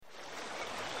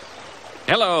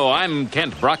Hello, I'm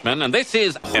Kent Brockman, and this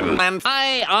is and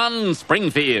I on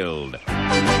Springfield.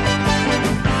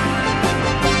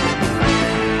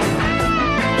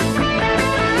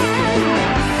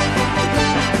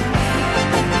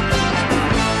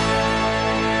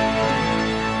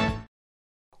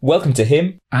 Welcome to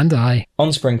Him and I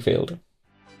on Springfield.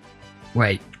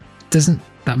 Wait, doesn't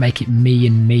that make it me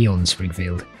and me on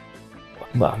Springfield?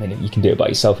 Well, I mean, you can do it by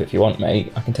yourself if you want,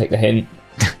 mate. I can take the hint.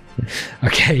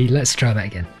 Okay, let's try that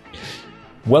again.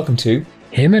 Welcome to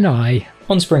Him and I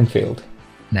on Springfield.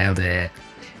 Nailed it.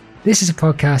 This is a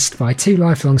podcast by two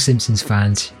lifelong Simpsons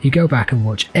fans who go back and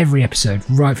watch every episode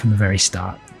right from the very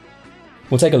start.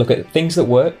 We'll take a look at things that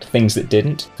worked, things that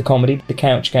didn't, the comedy, the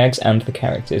couch gags, and the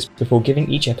characters, before giving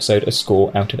each episode a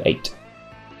score out of 8.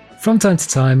 From time to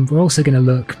time, we're also going to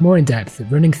look more in depth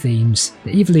at running themes,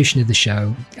 the evolution of the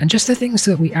show, and just the things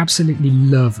that we absolutely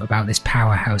love about this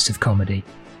powerhouse of comedy.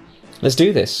 Let's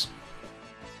do this.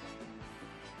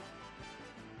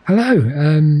 Hello,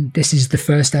 this is the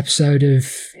first episode of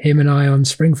Him and I on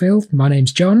Springfield. My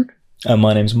name's John. And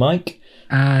my name's Mike.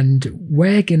 And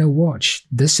we're going to watch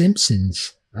The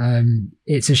Simpsons.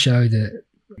 It's a show that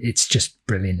it's just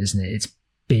brilliant, isn't it? It's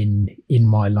been in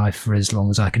my life for as long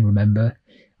as I can remember.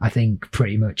 I think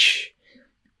pretty much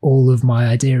all of my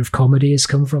idea of comedy has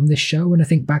come from this show when I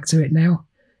think back to it now.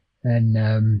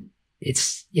 And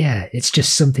it's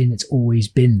just something that's always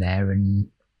been there, and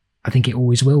I think it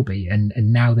always will be. And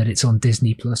now that it's on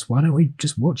Disney Plus, why don't we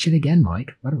just watch it again,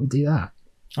 Mike? Why don't we do that?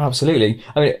 Absolutely.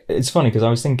 I mean, it's funny because I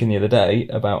was thinking the other day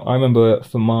about, I remember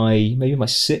for maybe my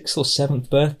 6th or 7th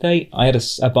birthday, I had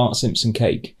a Bart Simpson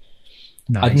cake.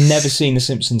 Nice. I'd never seen The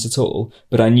Simpsons at all,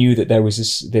 but I knew that there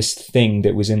was this thing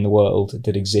that was in the world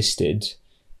that existed.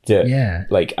 That, yeah.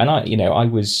 Like, and I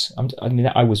was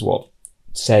what,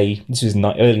 say, this was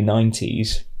early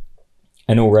 90s,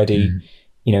 and already,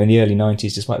 in the early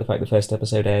 90s, despite the fact the first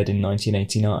episode aired in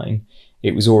 1989,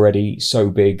 it was already so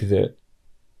big that,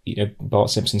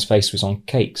 Bart Simpson's face was on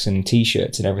cakes and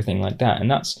T-shirts and everything like that. And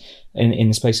that's in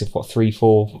the space of 3,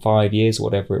 4, 5 years or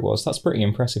whatever it was. That's pretty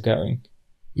impressive going.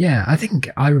 Yeah, I think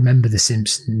I remember The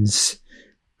Simpsons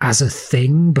as a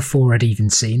thing before I'd even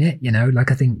seen it.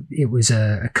 I think it was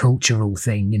a cultural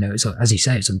thing. It's, as you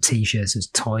say, it's on T-shirts,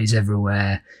 there's toys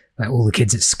everywhere. Like, all the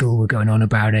kids at school were going on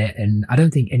about it, and I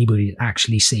don't think anybody had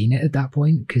actually seen it at that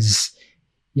point because,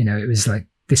 it was like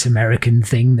this American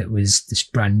thing that was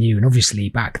just brand new. And obviously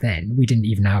back then we didn't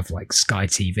even have like Sky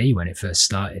TV when it first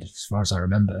started, as far as I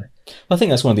remember. I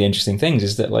think that's one of the interesting things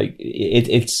is that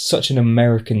it's such an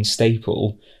American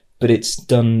staple, but it's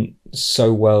done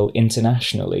so well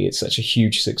internationally. It's such a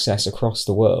huge success across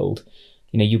the world.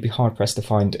 You'd be hard pressed to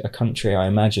find a country, I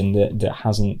imagine, that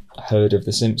hasn't heard of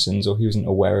The Simpsons or who isn't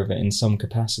aware of it in some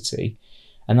capacity.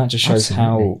 And that just shows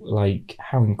how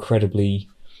incredibly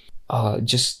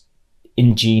just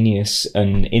ingenious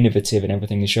and innovative and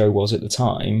everything the show was at the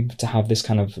time to have this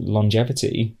kind of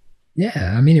longevity.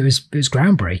 Yeah, I mean, it was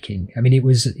groundbreaking. I mean, it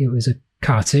was a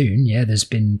cartoon. Yeah, there's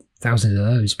been thousands of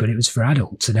those, but it was for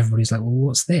adults, and everybody's like, well,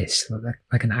 what's this?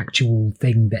 Like an actual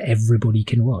thing that everybody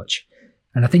can watch.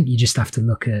 And I think you just have to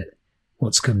look at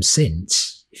what's come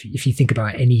since. If you think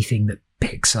about anything that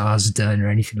Pixar's done or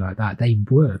anything like that, they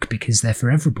work because they're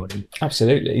for everybody.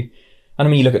 Absolutely. And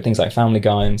I mean, you look at things like Family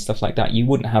Guy and stuff like that. You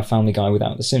wouldn't have Family Guy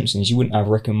without The Simpsons. You wouldn't have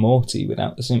Rick and Morty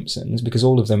without The Simpsons, because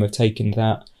all of them have taken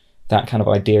that kind of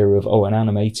idea of, an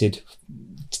animated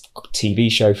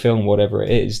TV show, film, whatever it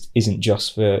is, isn't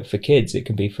just for kids. It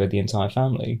can be for the entire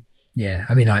family. Yeah,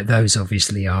 I mean, like, those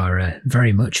obviously are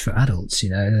very much for adults.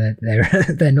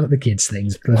 They're not the kids'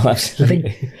 things. But well, I think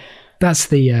that's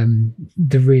the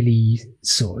really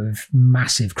sort of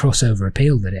massive crossover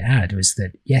appeal that it had, was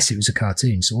that, yes, it was a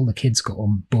cartoon, so all the kids got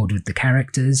on board with the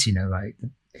characters, like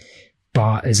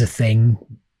Bart as a thing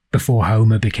before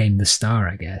Homer became the star,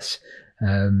 I guess.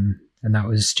 And that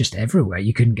was just everywhere.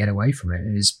 You couldn't get away from it.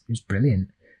 It was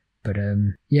brilliant. But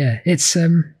it's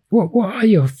what are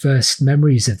your first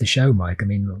memories of the show, Mike? I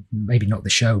mean, maybe not the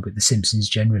show, but The Simpsons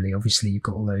generally. Obviously, you've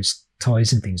got all those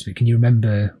toys and things, but can you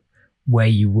remember where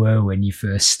you were when you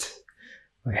first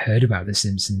heard about The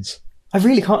Simpsons? I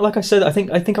really can't. Like I said, I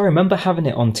think I remember having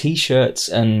it on T-shirts,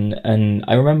 and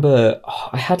I remember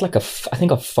I had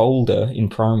a folder in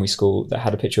primary school that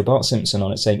had a picture of Bart Simpson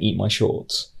on it saying "Eat my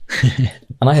shorts,"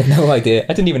 and I had no idea.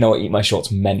 I didn't even know what "Eat my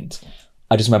shorts" meant.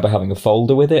 I just remember having a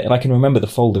folder with it, and I can remember the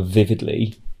folder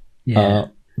vividly. Yeah.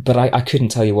 But I couldn't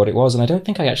tell you what it was, and I don't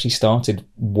think I actually started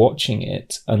watching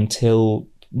it until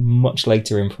much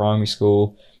later in primary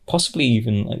school, possibly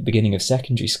even beginning of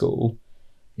secondary school.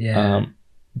 Yeah.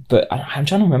 But I'm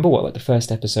trying to remember what the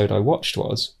first episode I watched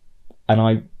was, and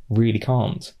I really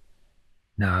can't.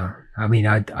 No, I mean,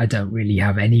 I don't really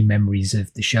have any memories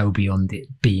of the show beyond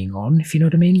it being on, if you know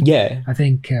what I mean. Yeah. I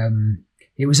think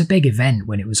it was a big event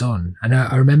when it was on. And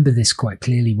I remember this quite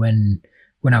clearly when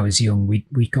I was young.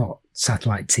 We got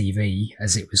satellite TV,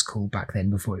 as it was called back then,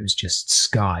 before it was just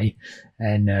Sky.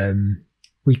 And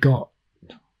we got,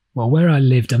 well, where I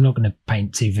lived, I'm not going to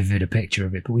paint too vivid a picture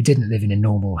of it, but we didn't live in a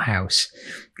normal house.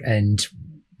 And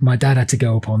my dad had to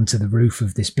go up onto the roof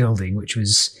of this building, which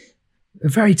was a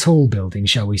very tall building,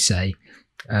 shall we say,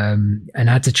 and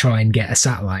had to try and get a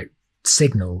satellite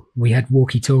signal. We had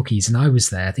walkie-talkies, and I was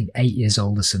there, I think 8 years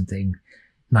old or something,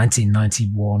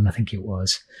 1991, I think it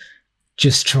was,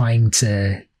 just trying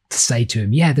to say to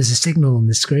him, yeah, there's a signal on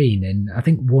the screen. And I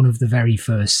think one of the very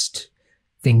first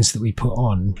things that we put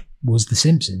on was The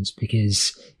Simpsons,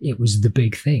 because it was the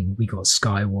big thing. We got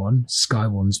Sky One. Sky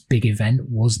One's big event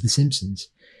was The Simpsons.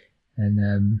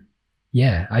 And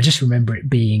yeah, I just remember it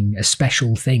being a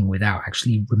special thing without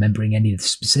actually remembering any of the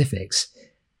specifics.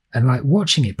 And like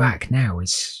watching it back now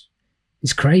is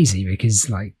crazy, because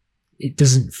like it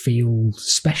doesn't feel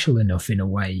special enough in a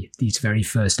way, these very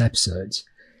first episodes.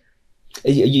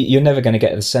 You're never going to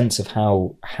get the sense of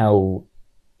how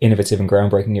innovative and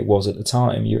groundbreaking it was at the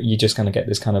time. You just kind of get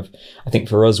this kind of, I think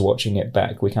for us watching it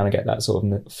back, we kind of get that sort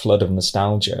of flood of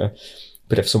nostalgia.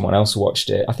 But if someone else watched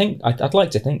it, I think I'd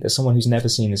like to think that someone who's never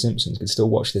seen The Simpsons could still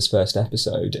watch this first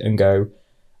episode and go,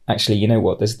 actually, you know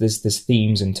what? There's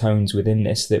themes and tones within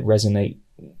this that resonate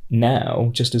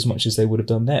now just as much as they would have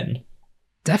done then.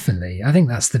 Definitely. I think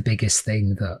that's the biggest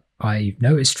thing that I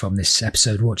noticed from this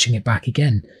episode, watching it back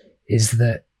again, is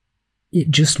that it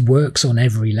just works on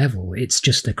every level. It's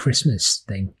just a Christmas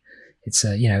thing. It's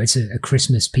a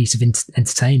Christmas piece of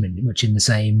entertainment, much in the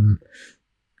same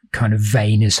kind of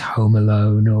vein as Home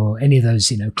Alone or any of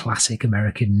those, classic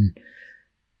American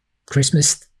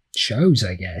Christmas shows,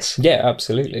 I guess. Yeah,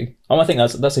 absolutely. I think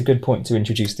that's a good point to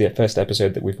introduce the first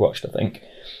episode that we've watched, I think.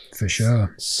 For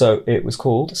sure. So it was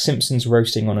called Simpsons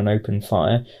Roasting on an Open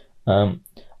Fire.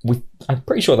 I'm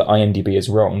pretty sure that IMDb is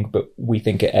wrong, but we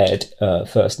think it aired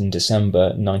first in December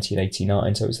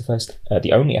 1989, so it was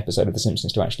the only episode of The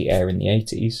Simpsons to actually air in the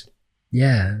 80s.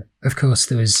 Yeah, of course,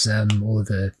 there was all of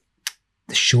the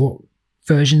short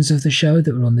versions of the show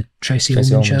that were on the Tracy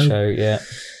Ullman show. Yeah.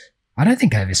 I don't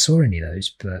think I ever saw any of those,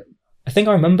 but I think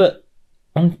I remember.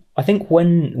 I think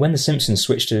when The Simpsons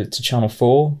switched to Channel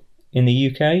 4 in the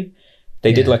UK,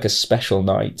 they did like a special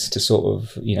night to sort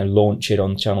of launch it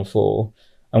on Channel 4.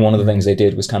 And one of the things they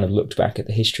did was kind of looked back at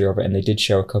the history of it, and they did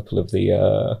show a couple of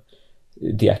the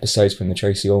episodes from the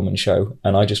Tracy Ullman show.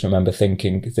 And I just remember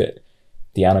thinking that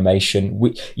the animation,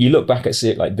 you look back at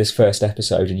it like this first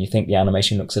episode and you think the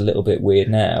animation looks a little bit weird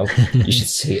now. You should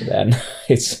see it then.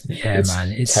 It's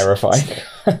terrifying.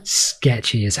 It's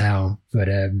sketchy as hell. But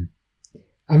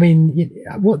I mean,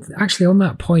 actually on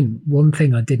that point, one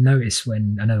thing I did notice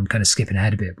when, I know I'm kind of skipping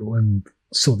ahead a bit, but when I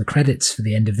saw the credits for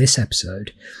the end of this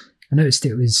episode, I noticed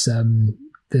it was I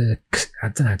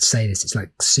don't know how to say this, it's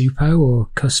like Supo or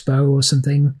Cuspo or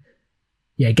something.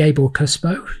 Yeah, Gabor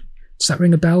Cuspo. Does that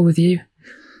ring a bell with you?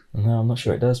 No, I'm not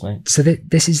sure it does, mate. So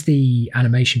this is the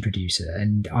animation producer,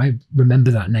 and I remember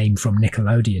that name from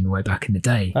Nickelodeon way back in the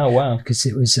day. Oh, wow. Because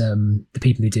it was the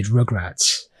people who did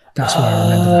Rugrats. That's where I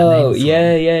remember that name from.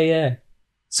 Yeah.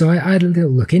 So I had a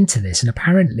little look into this, and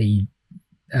apparently,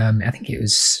 I think it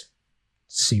was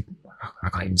I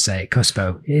can't even say it.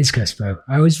 Cuspo. It is Cuspo.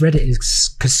 I always read it as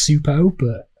Casupo,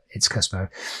 but it's Cuspo.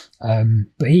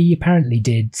 But he apparently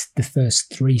did the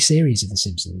first 3 series of The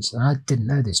Simpsons. And I didn't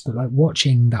know this, but like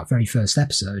watching that very first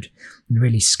episode and the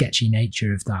really sketchy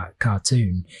nature of that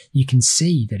cartoon, you can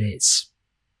see that it's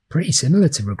pretty similar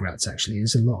to Rugrats, actually.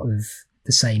 There's a lot of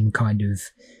the same kind of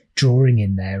drawing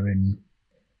in there and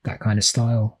that kind of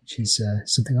style, which is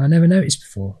something I never noticed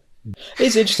before.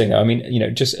 It's interesting. I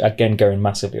mean, just again going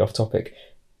massively off topic,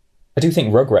 I do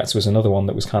think Rugrats was another one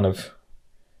that was kind of,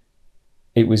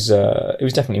 it was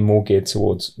definitely more geared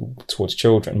towards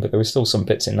children, but there were still some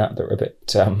bits in that were a bit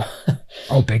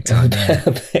big time,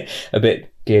 a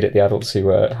bit geared at the adults who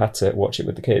had to watch it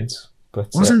with the kids. But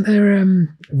wasn't there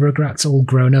Rugrats All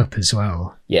Grown Up as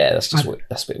well? Yeah, that's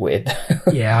a bit weird.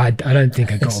 Yeah, I don't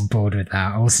think I got on board with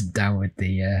that. I wasn't down with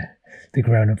the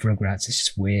grown up Rugrats. It's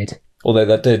just weird. Although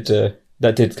that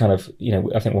did kind of,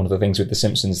 I think one of the things with The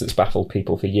Simpsons that's baffled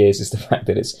people for years is the fact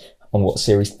that it's on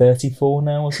series 34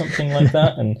 now or something like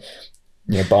that, and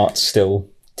Bart's still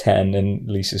 10 and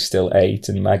Lisa's still 8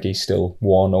 and Maggie's still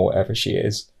 1 or whatever she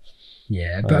is.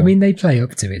 Yeah, but I mean, they play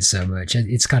up to it so much.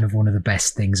 It's kind of one of the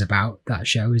best things about that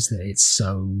show is that it's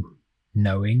so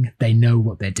knowing. They know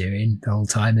what they're doing the whole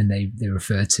time, and they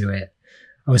refer to it.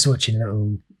 I was watching a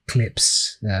little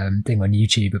clips thing on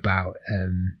YouTube about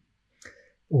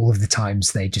all of the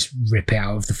times they just rip it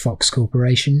out of the Fox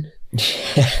Corporation.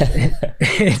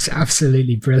 It's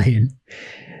absolutely brilliant.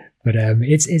 But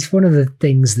it's one of the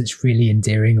things that's really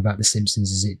endearing about The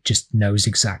Simpsons is it just knows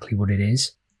exactly what it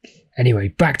is. Anyway,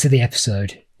 back to the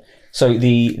episode. So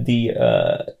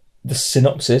the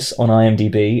synopsis on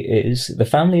IMDb is: the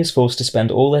family is forced to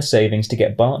spend all their savings to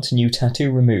get Bart's new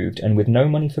tattoo removed, and with no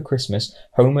money for Christmas,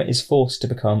 Homer is forced to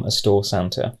become a store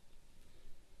Santa.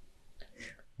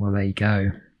 Well, there you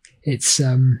go. It's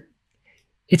an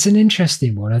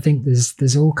interesting one. I think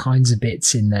there's all kinds of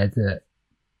bits in there that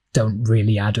don't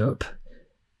really add up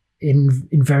in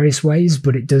various ways,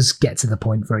 but it does get to the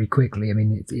point very quickly. I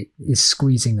mean, it is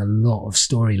squeezing a lot of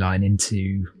storyline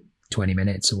into 20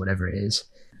 minutes or whatever it is.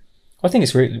 I think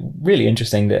it's really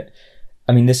interesting that,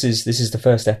 I mean, this is the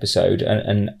first episode,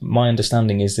 and my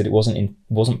understanding is that it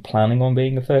wasn't planning on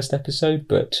being the first episode,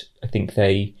 but I think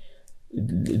their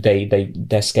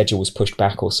schedule was pushed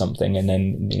back or something, and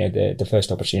then the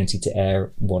first opportunity to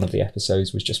air one of the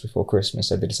episodes was just before Christmas,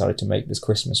 so they decided to make this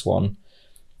Christmas one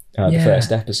the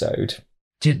first episode.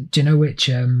 Do you know which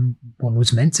one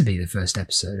was meant to be the first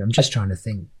episode? I'm just trying to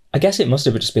think. I guess it must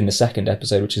have just been the second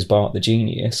episode, which is Bart the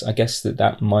Genius. I guess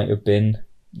that might have been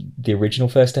the original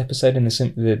first episode, and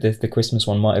the Christmas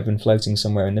one might have been floating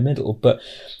somewhere in the middle. But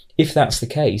if that's the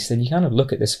case, then you kind of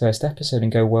look at this first episode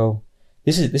and go, well,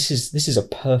 this is a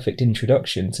perfect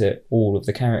introduction to all of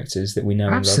the characters that we know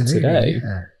and love today.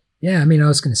 Yeah, I mean, I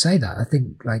was going to say that. I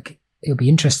think it'll be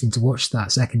interesting to watch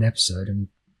that second episode, and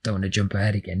don't want to jump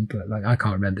ahead again, but I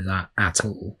can't remember that at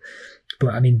all.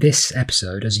 But I mean, this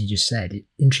episode, as you just said, it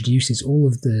introduces all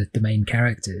of the main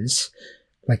characters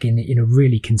in a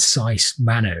really concise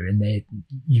manner, and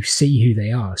you see who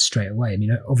they are straight away. I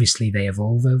mean, obviously they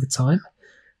evolve over time,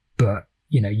 but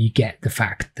you get the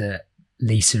fact that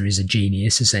Lisa is a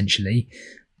genius, essentially.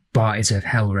 Bart is a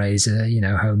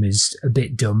hellraiser. Homer's a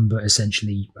bit dumb, but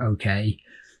essentially okay.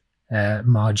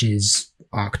 Marge's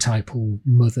archetypal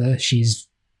mother, she's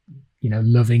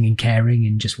loving and caring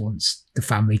and just wants the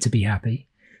family to be happy.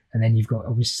 And then you've got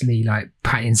obviously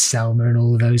Patty and Selma and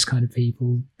all of those kind of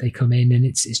people. They come in and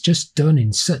it's just done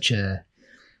in such a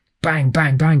bang,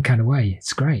 bang, bang kind of way.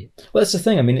 It's great. Well, that's the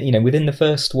thing. I mean, within the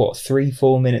first,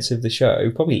 3-4 minutes of the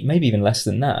show, probably maybe even less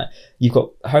than that, you've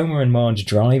got Homer and Marge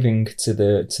driving to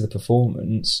the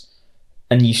performance,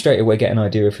 and you straight away get an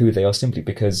idea of who they are simply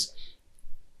because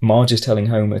Marge is telling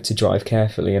Homer to drive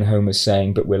carefully, and Homer's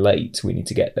saying, but we're late, we need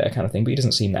to get there, kind of thing. But he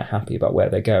doesn't seem that happy about where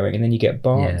they're going. And then you get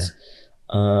Bart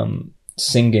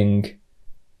singing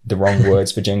the wrong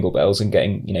words for Jingle Bells and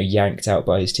getting, yanked out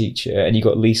by his teacher. And you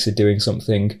got Lisa doing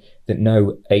something that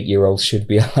no 8-year-old should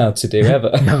be allowed to do ever.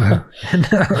 No,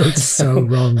 it's so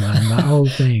wrong, man. That whole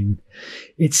thing.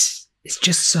 It's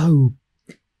just so...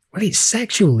 Well, it's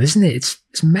sexual, isn't it?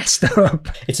 It's messed up.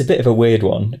 It's a bit of a weird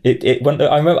one.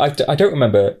 I don't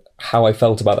remember how I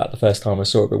felt about that the first time I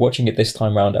saw it, but watching it this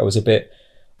time round, I was a bit,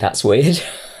 that's weird.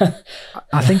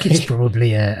 I think it's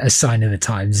probably a sign of the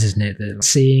times, isn't it? That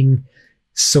seeing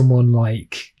someone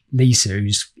like Lisa,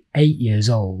 who's 8 years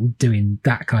old, doing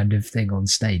that kind of thing on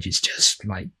stage, it's just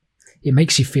it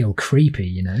makes you feel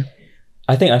creepy,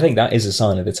 I think that is a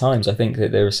sign of the times. I think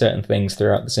that there are certain things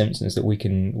throughout The Simpsons that we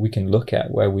can look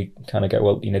at where we kind of go,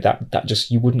 well, that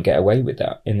just, you wouldn't get away with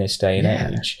that in this day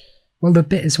and age. Well, the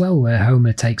bit as well where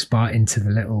Homer takes Bart into the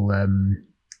little, the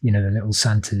little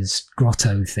Santa's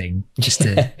grotto thing just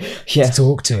to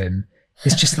talk to him.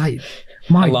 It's just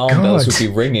my alarm God. bells would be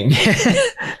ringing.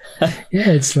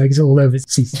 It's it's all over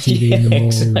CCTV in the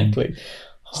mall.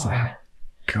 Exactly.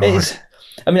 God.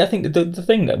 I think the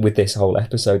thing that with this whole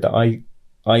episode that I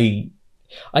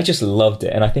just loved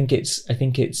it, and I think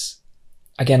it's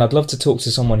again, I'd love to talk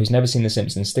to someone who's never seen The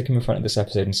Simpsons, stick them in front of this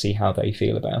episode and see how they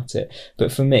feel about it.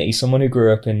 But for me, someone who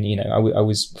grew up in, I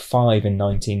was 5 in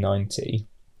 1990,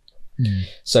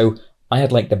 so I had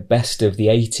the best of the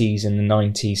 80s and the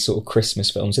 90s sort of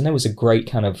Christmas films, and there was a great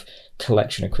kind of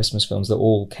collection of Christmas films that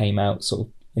all came out sort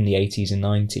of in the 80s and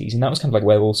 90s, and that was kind of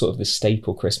where all sort of the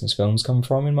staple Christmas films come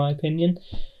from, in my opinion.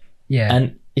 Yeah.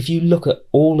 And if you look at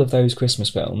all of those Christmas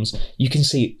films, you can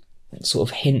see sort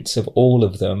of hints of all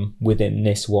of them within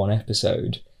this one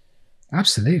episode.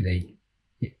 Absolutely.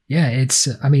 Yeah,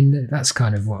 that's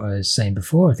kind of what I was saying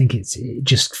before. I think it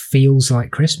just feels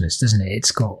like Christmas, doesn't it?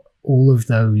 It's got all of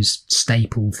those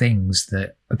staple things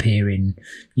that appear in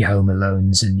your Home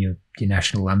Alones and your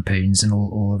National Lampoons and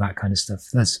all of that kind of stuff.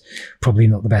 That's probably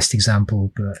not the best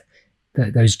example, but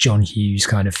those John Hughes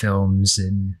kind of films,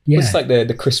 and it's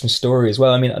the Christmas Story as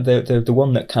well. I mean, the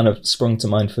one that kind of sprung to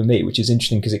mind for me, which is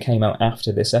interesting because it came out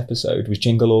after this episode, was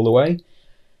Jingle All the Way.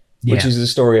 which is a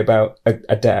story about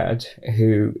a dad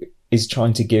who is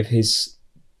trying to give his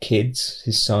kids,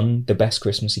 his son, the best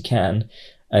Christmas he can.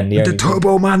 And the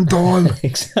Turbo Man doll.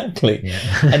 Exactly.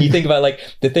 Yeah. And you think about like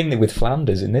the thing that with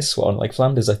Flanders in this one, like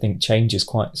Flanders, I think changes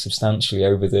quite substantially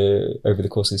over the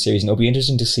course of the series, and it'll be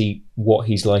interesting to see what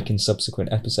he's like in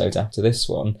subsequent episodes after this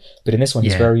one. But in this one,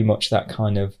 he's very much that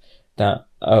kind of that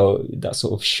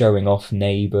sort of showing off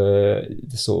neighbour.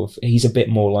 He's a bit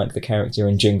more like the character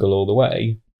in Jingle All the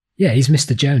Way. Yeah, he's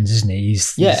Mr. Jones, isn't he?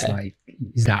 He's like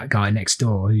he's that guy next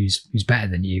door who's better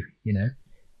than you, you know.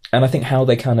 And I think how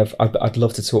they kind of, I'd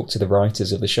love to talk to the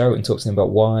writers of the show and talk to them about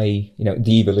why, you know,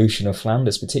 the evolution of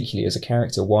Flanders, particularly as a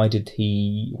character. Why did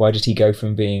he go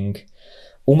from being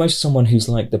almost someone who's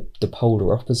like the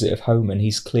polar opposite of Homer? And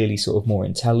he's clearly sort of more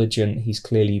intelligent. He's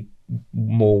clearly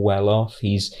more well off.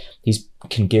 He's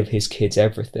can give his kids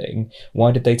everything.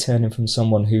 Why did they turn him from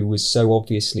someone who was so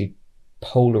obviously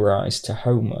polarized to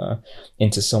Homer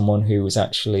into someone who was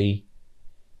actually,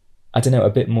 I don't know, a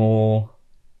bit more,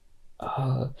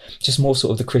 just more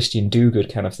sort of the Christian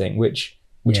do-good kind of thing, which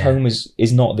Homer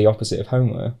is not the opposite of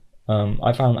Homer.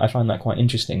 I found that quite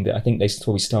interesting, that I think they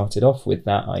probably started off with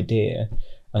that idea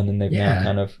and then they've now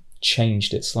kind of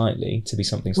changed it slightly to be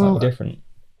something slightly different.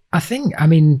 I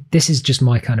mean, this is just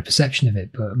my kind of perception of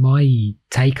it, but my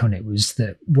take on it was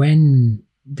that when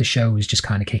the show was just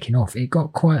kind of kicking off, it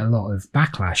got quite a lot of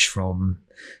backlash from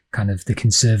kind of the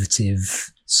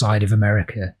conservative side of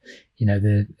America. You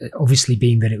know, obviously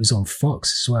being that it was on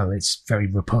Fox as well, it's very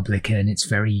Republican, it's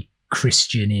very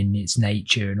Christian in its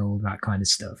nature and all that kind of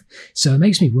stuff. So it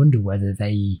makes me wonder whether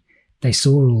they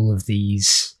saw all of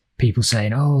these people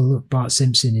saying, oh, look, Bart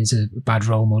Simpson is a bad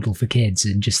role model for kids,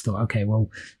 and just thought, okay,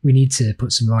 well, we need to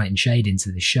put some light and shade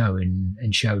into the show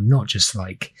and show not just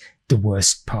like the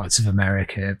worst parts of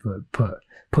America, but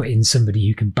put in somebody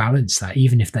who can balance that,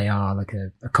 even if they are like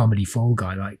a comedy fall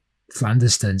guy like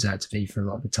Flanders turns out to be for a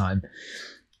lot of the time.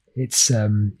 It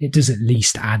does at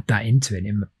least add that into it.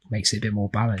 It makes it a bit more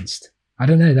balanced. I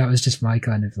don't know. That was just my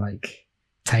kind of like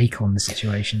take on the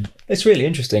situation. It's really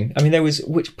interesting. I mean,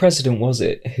 which president was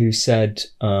it who said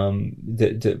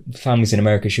that families in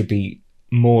America should be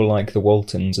more like the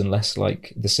Waltons and less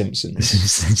like the Simpsons? The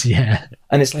Simpsons, yeah.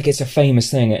 And it's like, it's a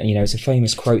famous thing, you know, it's a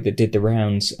famous quote that did the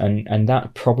rounds, and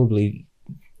that probably,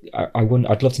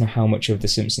 I'd love to know how much of the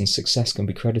Simpsons' success can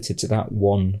be credited to that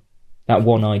one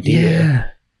idea. Yeah.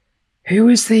 Who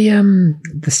was the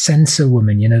censor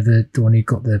woman? You know, the one who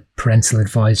got the parental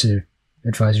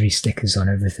advisory stickers on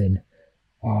everything.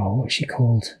 Oh, what's she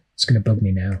called? It's going to bug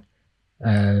me now.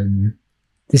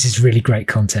 This is really great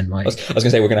content, Mike. I was going to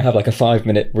say, we're going to have like a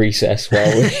 5-minute recess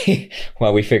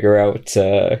while we figure out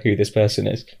who this person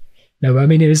is. No, I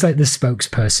mean, it was like the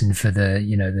spokesperson for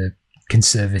the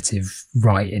conservative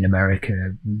right in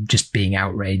America, just being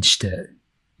outraged at,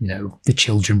 you know, the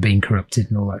children being corrupted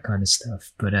and all that kind of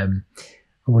stuff. But I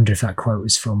wonder if that quote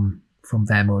was from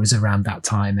them or was around that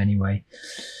time anyway.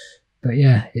 But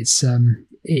yeah, it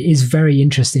is very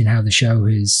interesting how the show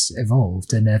has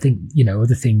evolved. And I think, you know,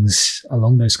 other things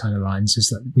along those kind of lines is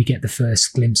that we get the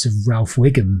first glimpse of Ralph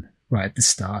Wiggum right at the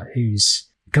start, who's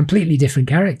a completely different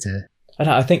character. And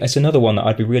I think that's another one that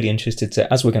I'd be really interested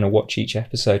to, as we're going to watch each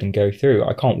episode and go through,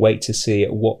 I can't wait to see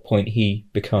at what point he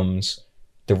becomes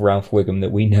the Ralph Wiggum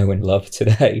that we know and love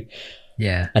today.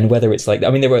 Yeah. And whether it's like,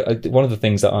 I mean, there were one of the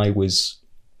things that I was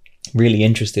really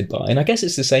interested by, and I guess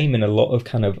it's the same in a lot of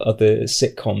kind of other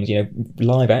sitcoms, you know,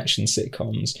 live action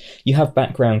sitcoms, you have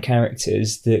background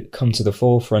characters that come to the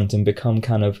forefront and become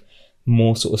kind of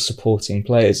more sort of supporting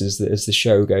players as the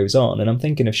show goes on. And I'm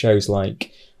thinking of shows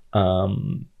like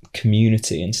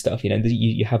Community and stuff, you know,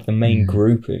 you have the main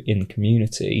group in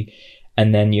Community,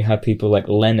 and then you have people like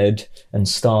Leonard and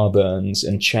Starburns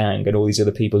and Chang and all these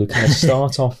other people who kind of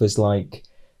start off as like,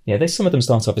 yeah, some of them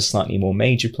start off as slightly more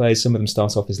major players. Some of them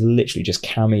start off as literally just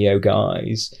cameo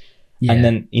guys. Yeah. And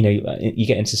then, you know, you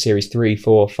get into series 3,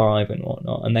 4, 5 and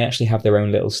whatnot, and they actually have their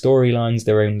own little storylines,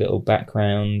 their own little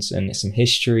backgrounds and some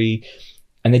history.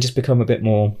 And they just become a bit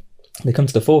more, they come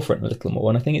to the forefront a little more.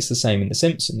 And I think it's the same in The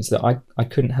Simpsons, that I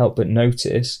couldn't help but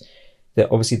notice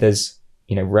that obviously there's,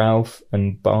 you know, Ralph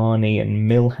and Barney and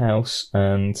Milhouse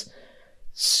and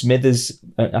Smithers.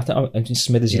 I think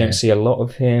Smithers, you don't see a lot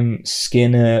of him.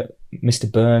 Skinner, Mr.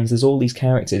 Burns. There's all these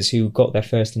characters who got their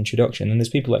first introduction, and there's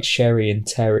people like Sherry and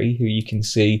Terry who you can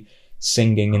see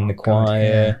singing in the choir.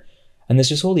 Yeah. And there's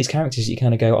just all these characters you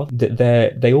kind of go, oh,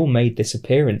 they all made this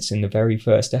appearance in the very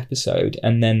first episode,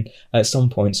 and then at some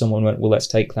point someone went, well, let's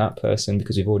take that person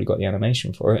because we've already got the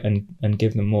animation for it and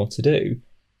give them more to do.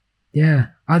 Yeah,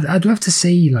 I'd love to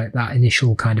see like that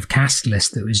initial kind of cast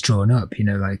list that was drawn up, you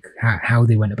know, like how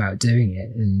they went about doing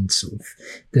it and sort of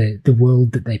the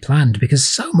world that they planned, because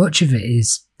so much of it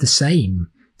is the same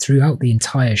throughout the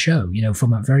entire show, you know,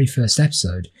 from that very first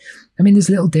episode. I mean, there's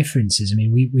little differences. I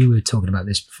mean, we were talking about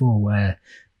this before where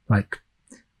like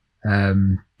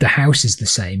the house is the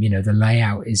same, you know, the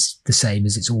layout is the same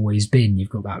as it's always been. You've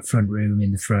got that front room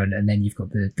in the front, and then you've got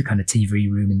the kind of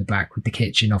TV room in the back with the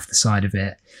kitchen off the side of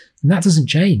it. And that doesn't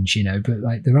change, you know, but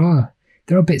like there are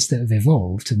bits that have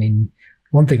evolved. I mean,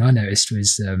 one thing I noticed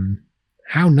was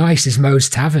how nice is Moe's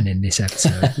Tavern in this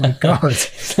episode? My God.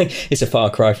 It's a far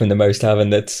cry from the Moe's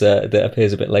Tavern that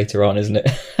appears a bit later on, isn't it?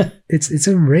 It's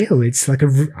unreal. It's like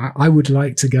I would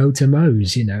like to go to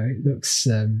Moe's, you know.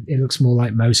 It looks more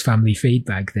like Moe's Family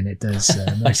Feedback than it does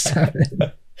Moe's Tavern.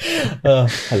 Oh,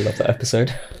 I love that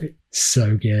episode. It's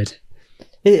so good.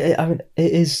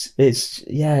 It's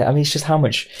just how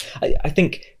much I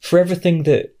think for everything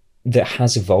that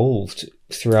has evolved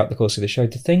throughout the course of the show,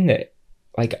 the thing that,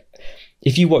 like,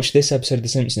 if you watch this episode of The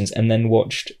Simpsons and then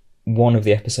watched one of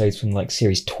the episodes from like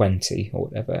series 20 or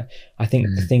whatever, I think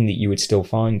the thing that you would still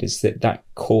find is that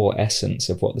core essence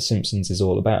of what The Simpsons is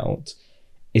all about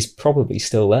is probably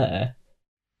still there.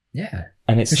 Yeah,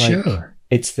 and it's for like sure.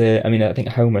 I think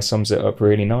Homer sums it up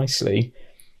really nicely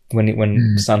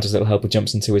when Santa's little helper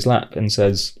jumps into his lap and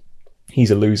says, "He's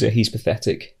a loser, he's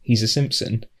pathetic, he's a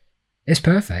Simpson." It's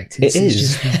perfect. It's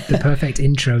just the perfect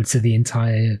intro to the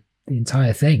entire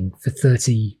thing for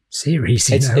 30 series.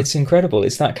 It's incredible.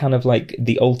 It's that kind of like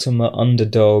the ultimate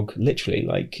underdog, literally,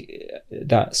 like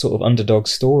that sort of underdog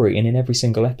story. And in every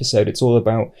single episode, it's all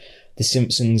about the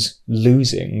Simpsons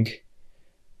losing,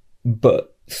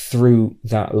 but through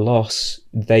that loss,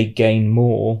 they gain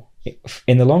more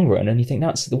in the long run. And you think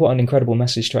that's what an incredible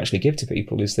message to actually give to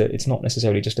people, is that it's not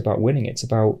necessarily just about winning. It's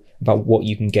about what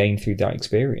you can gain through that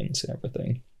experience and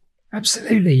everything.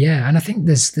 Absolutely, yeah. And I think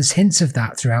there's hints of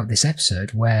that throughout this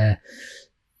episode where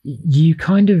you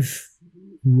kind of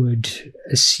would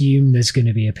assume there's going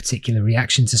to be a particular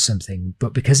reaction to something,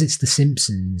 but because it's The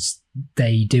Simpsons,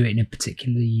 they do it in a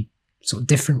particularly sort of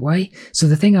different way. So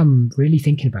the thing I'm really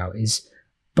thinking about is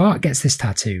Bart gets this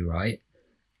tattoo, right?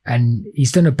 And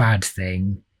he's done a bad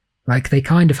thing. Like, they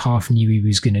kind of half knew he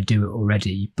was going to do it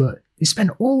already, but they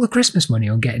spent all the Christmas money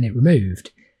on getting it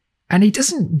removed. And he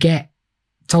doesn't get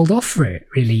told off for it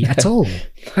really at all.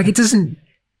 Like, he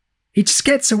just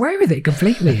gets away with it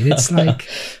completely. And it's like,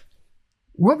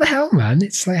 what the hell, man?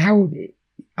 It's like, how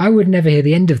I would never hear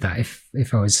the end of that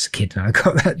if I was a kid and I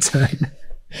got that done.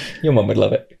 Your mum would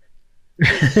love it.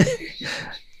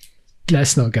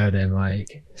 Let's not go there,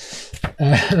 Mike.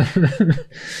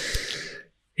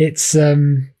 It's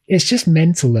just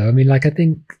mental though. I mean, like, I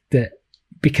think that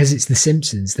because it's The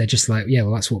Simpsons, they're just like, yeah,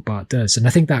 well, that's what Bart does. And I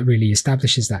think that really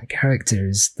establishes that character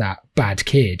as that bad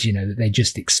kid, you know, that they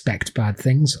just expect bad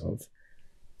things of.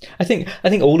 I think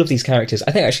all of these characters,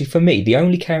 I think actually for me, the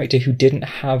only character who didn't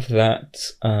have that,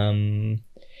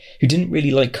 who didn't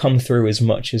really like come through as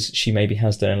much as she maybe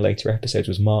has done in later episodes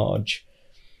was Marge.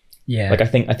 Yeah. Like, I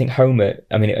think Homer,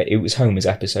 I mean, it was Homer's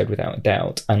episode without a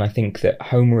doubt. And I think that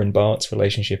Homer and Bart's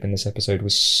relationship in this episode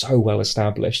was so well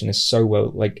established and is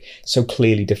so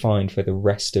clearly defined for the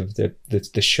rest of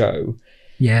the show.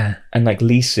 Yeah. And like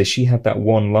Lisa, she had that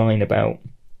one line about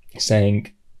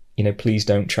saying, you know, please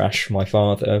don't trash my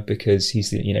father because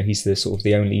he's the sort of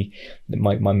the only,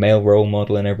 my male role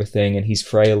model and everything. And he's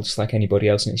frail just like anybody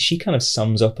else. And she kind of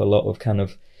sums up a lot of kind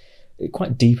of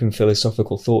quite deep and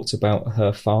philosophical thoughts about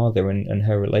her father and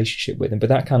her relationship with him, but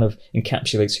that kind of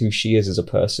encapsulates who she is as a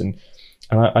person.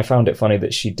 And I found it funny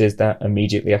that she did that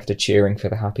immediately after cheering for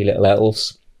the happy little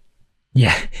elves.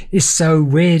 Yeah, it's so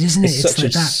weird, isn't it?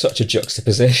 It's such a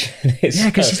juxtaposition. Yeah,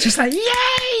 because she's just like,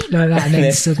 yay, like that, and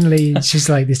then suddenly she's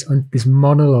like this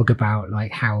monologue about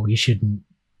like how you shouldn't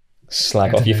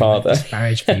slag off your father,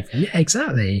 disparage people. Yeah,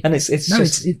 exactly. And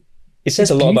it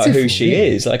says a lot about who she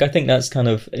is. Like, I think that's kind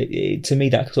of, to me,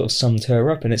 that sort of sums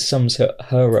her up, and it sums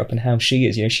her up and how she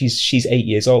is. You know, she's 8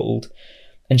 years old,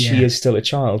 and she is still a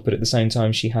child, but at the same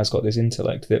time, she has got this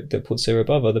intellect that puts her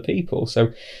above other people.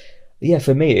 So, yeah,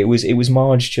 for me, it was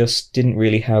Marge just didn't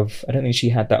really have, I don't think she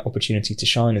had that opportunity to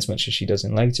shine as much as she does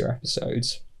in later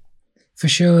episodes. For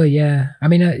sure, yeah. I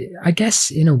mean, I guess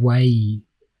in a way,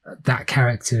 that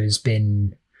character has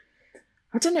been,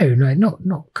 I don't know, like not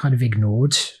kind of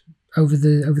ignored over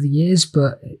the years,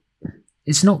 but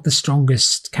it's not the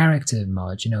strongest character,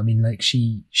 Marge. You know, I mean, like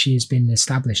she has been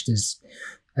established as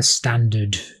a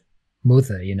standard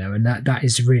mother, you know, and that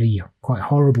is really quite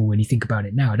horrible when you think about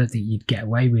it now. I don't think you'd get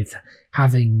away with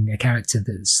having a character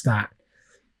that's that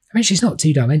I mean, she's not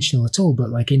two-dimensional at all, but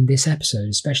like in this episode,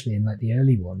 especially in like the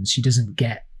early ones, she doesn't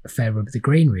get a fair rub of the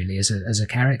green really as a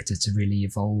character to really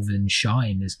evolve and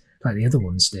shine as like the other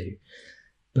ones do.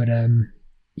 But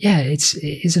yeah, it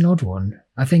is an odd one.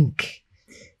 I think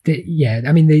that, yeah,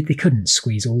 I mean, they couldn't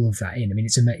squeeze all of that in. I mean,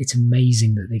 it's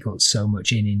amazing that they got so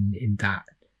much in that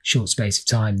short space of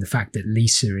time. The fact that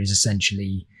Lisa is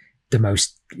essentially the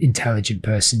most intelligent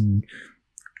person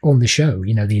on the show,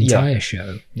 you know, the entire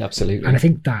show. Absolutely. And I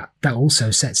think that also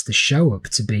sets the show up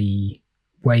to be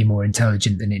way more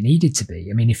intelligent than it needed to be.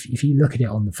 I mean, if you look at it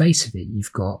on the face of it,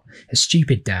 you've got a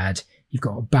stupid dad, you've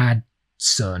got a bad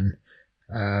son,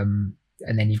 and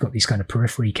then you've got these kind of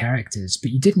periphery characters,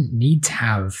 but you didn't need to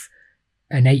have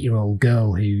an 8-year-old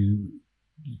girl who,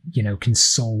 you know, can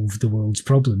solve the world's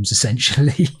problems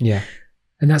essentially. Yeah.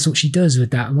 And that's what she does with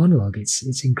that monologue.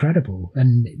 It's incredible.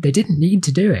 And they didn't need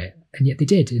to do it, and yet they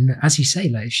did. And as you say,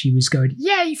 like, she was going,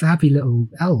 yay for happy little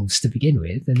elves to begin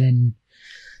with, and then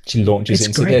she launches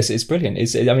into great. this. It's brilliant.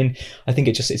 I mean, I think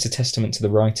it's a testament to the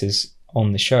writers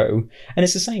on the show, and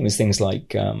it's the same as things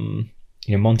like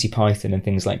you know, Monty Python and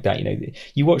things like that. You know,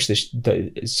 you watch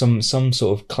some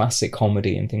sort of classic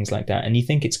comedy and things like that, and you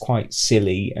think it's quite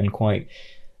silly and quite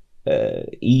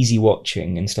easy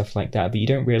watching and stuff like that, but you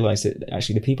don't realize that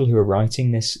actually the people who are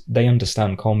writing this, they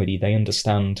understand comedy, they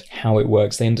understand how it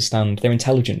works, they're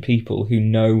intelligent people who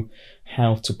know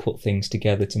how to put things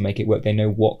together to make it work. They know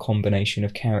what combination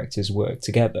of characters work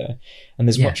together, and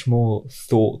there's much more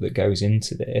thought that goes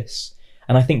into this.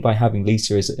 And I think by having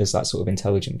Lisa as that sort of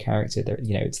intelligent character,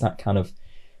 you know, it's that kind of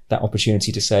that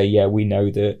opportunity to say, yeah, we know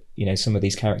that, you know, some of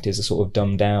these characters are sort of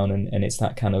dumbed down, and it's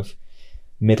that kind of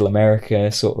middle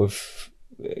America sort of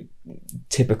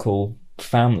typical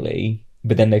family,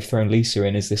 but then they've thrown Lisa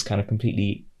in as this kind of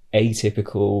completely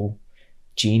atypical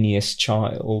genius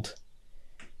child.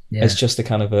 It's just a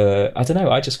kind of I don't know,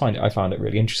 I found it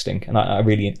really interesting, and I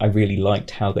really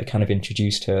liked how they kind of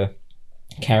introduced her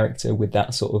character with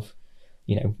that sort of,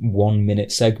 you know, 1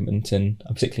 minute segment, and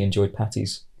I particularly enjoyed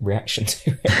Patty's reaction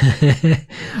to it.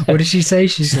 What did she say?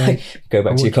 She's like, go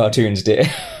back to your cartoons, dear.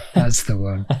 That's the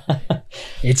one.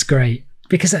 It's great,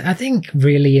 because I think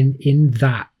really in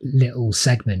that little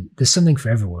segment there's something for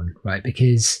everyone, right?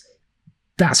 Because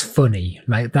that's funny,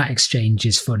 like that exchange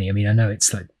is funny. I mean, I know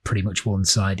it's like pretty much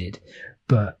one-sided,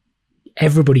 but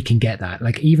everybody can get that.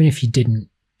 Like, even if you didn't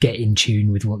get in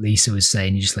tune with what Lisa was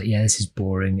saying, you're just like, yeah, this is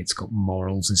boring, it's got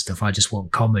morals and stuff, I just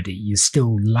want comedy, you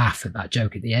still laugh at that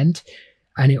joke at the end.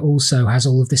 And it also has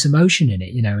all of this emotion in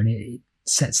it, you know, and it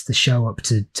sets the show up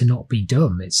to not be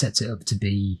dumb. It sets it up to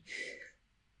be,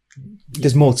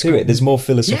 there's more to it, there's more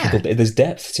philosophical, there's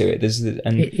depth to it,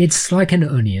 it's like an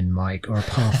onion, Mike, or a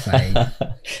parfait.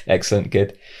 Excellent,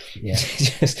 good. Yeah.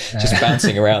 just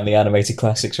bouncing around the animated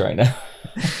classics right now.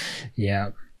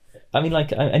 Yeah. I mean,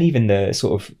 like, and even the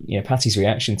sort of, you know, Patty's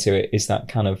reaction to it is that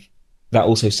kind of, that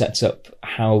also sets up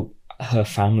how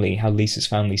Lisa's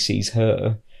family sees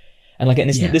her. And like, and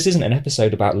this isn't an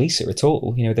episode about Lisa at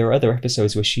all. You know, there are other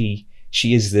episodes where she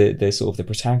is the sort of the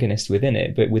protagonist within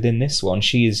it, but within this one,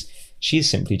 she is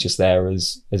simply just there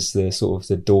as the sort of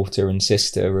the daughter and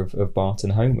sister of Bart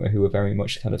and Homer, who are very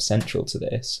much kind of central to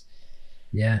this.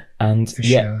 Yeah. And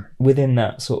sure, within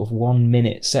that sort of 1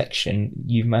 minute section,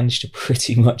 you've managed to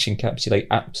pretty much encapsulate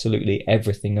absolutely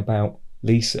everything about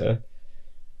Lisa.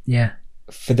 Yeah.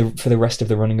 For the rest of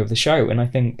the running of the show. And I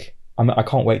think I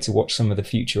can't wait to watch some of the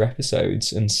future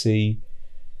episodes and see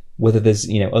whether there's,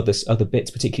 you know, other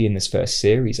bits, particularly in this first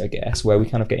series, I guess, where we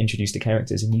kind of get introduced to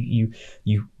characters and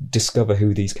you discover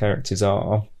who these characters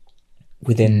are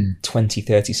within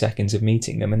 20-30 seconds of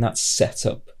meeting them, and that's set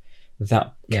up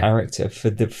that character for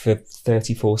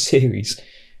 34 series.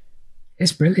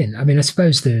 It's brilliant. I mean, I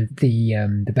suppose the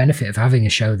benefit of having a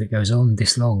show that goes on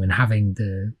this long and having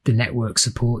the network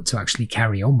support to actually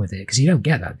carry on with it, because you don't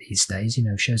get that these days. You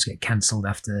know, shows get cancelled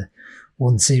after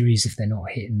one series if they're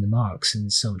not hitting the marks,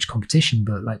 and so much competition.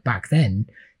 But like back then,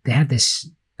 they had this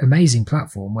amazing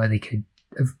platform where they could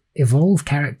evolve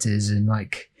characters and,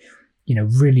 like, you know,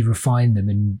 really refine them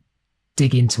and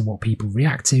dig into what people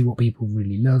react to, what people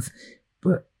really love.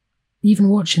 But even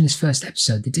watching this first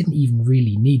episode, they didn't even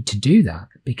really need to do that,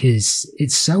 because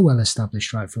it's so well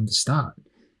established right from the start.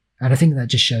 And I think that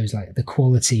just shows, like, the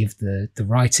quality of the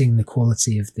writing, the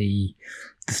quality of the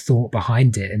thought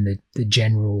behind it, and the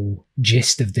general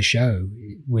gist of the show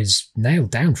was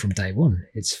nailed down from day one.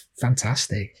 It's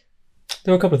fantastic.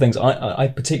 There were a couple of things. I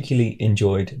particularly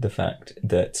enjoyed the fact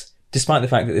that, despite the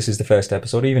fact that this is the first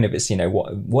episode, even if it's, you know,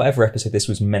 whatever episode this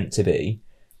was meant to be,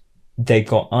 they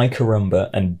got I Carumba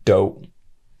and Dope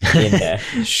in there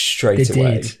straight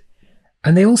away. Did.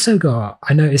 And they also got,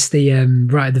 I noticed the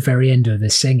right at the very end of the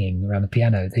singing around the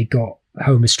piano, they got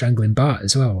Homer strangling Bart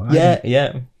as well.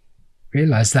 Yeah.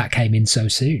 Realised that came in so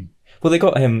soon. Well, they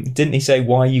got him. Didn't he say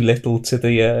 "Why you little"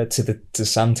 to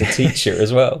Santa teacher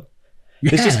as well?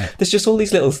 Yeah. There's just all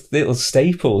these little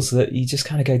staples that you just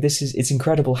kind of go, it's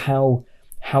incredible how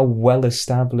well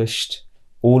established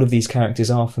all of these characters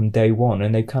are from day one,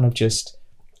 and they've kind of just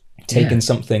taken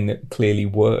something that clearly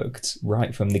worked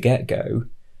right from the get-go.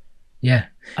 Yeah.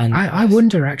 And I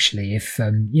wonder actually if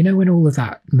when all of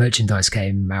that merchandise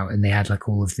came out and they had like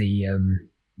all of the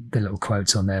little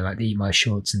quotes on there, like the "Eat My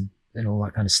Shorts" and all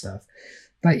that kind of stuff.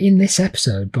 Like in this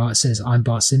episode, Bart says, "I'm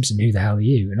Bart Simpson, who the hell are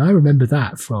you?" And I remember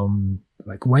that from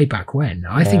like way back when.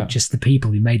 I think just the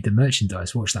people who made the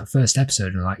merchandise watched that first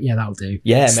episode and are like, yeah, that'll do.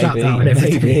 Yeah, Slap maybe, that on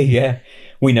everything. yeah.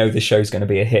 We know the show's going to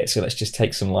be a hit, so let's just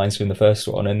take some lines from the first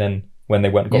one. And then when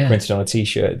they got printed on a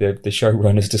t-shirt, the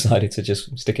showrunners decided to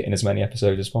just stick it in as many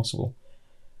episodes as possible.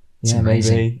 It's yeah,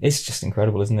 amazing. Maybe. It's just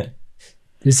incredible, isn't it?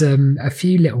 There's a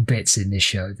few little bits in this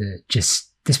show that just,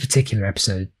 this particular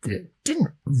episode, that didn't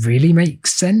really make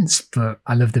sense, but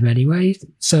I love them anyway.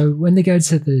 So when they go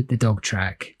to the dog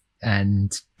track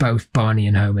and both Barney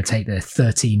and Homer take their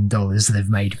 $13 they've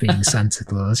made being Santa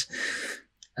Claus,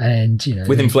 and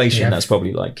with inflation, that's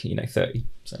probably like 30.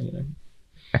 So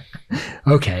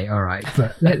Okay, all right,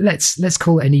 but let's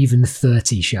call it an even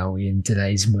 30, shall we, in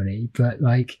today's money? But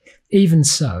like, even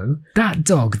so, that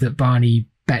dog that Barney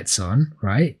bets on,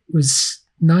 right, was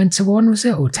 9-1, was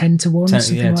it, or 10-1?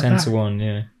 10-1,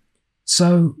 yeah.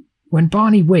 So when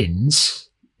Barney wins,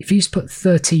 if he's put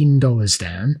 $13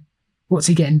 down, what's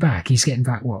he getting back? He's getting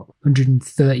back what,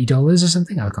 $130 or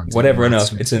something? I can't. Whatever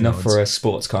enough. It's enough for a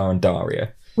sports car and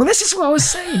Daria. Well, this is what I was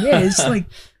saying. Yeah, it's like,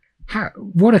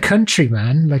 what a country,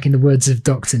 man! Like in the words of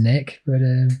Dr. Nick. But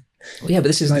but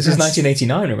this is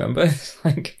 1989. Remember,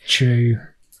 like true.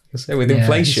 So with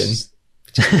inflation,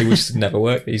 it would just never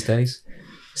work these days.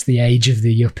 It's the age of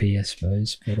the yuppie, I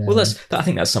suppose. But, well, I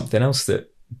think that's something else that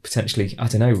potentially, I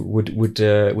don't know, would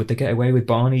they get away with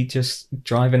Barney just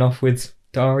driving off with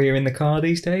Daria in the car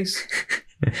these days?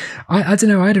 I don't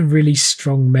know. I had a really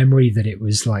strong memory that it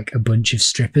was like a bunch of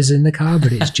strippers in the car,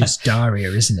 but it's just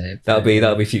Daria, isn't it?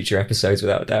 That'll be future episodes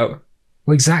without a doubt.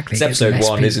 Well, exactly. It's episode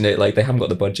 1, isn't it? Like they haven't got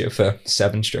the budget for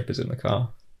 7 strippers in the car.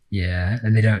 Yeah,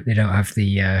 and they don't have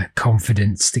the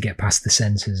confidence to get past the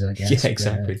censors, I guess. Yeah,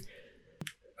 exactly.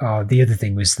 The other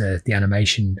thing was the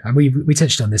animation. And we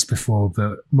touched on this before,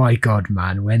 but my God,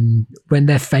 man, when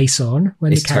they're face on,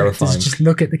 when it's the characters terrifying. Just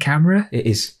look at the camera, it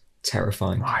is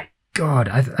terrifying. My God,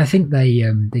 I think they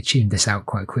tuned this out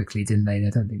quite quickly, didn't they? I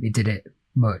don't think they did it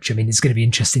much. I mean, it's going to be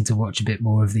interesting to watch a bit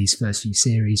more of these first few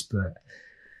series, but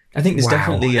I think there's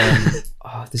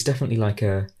definitely like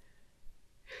a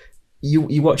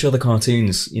you watch other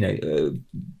cartoons,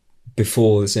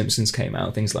 before The Simpsons came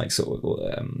out, things like sort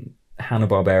of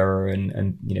Hanna-Barbera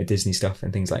and Disney stuff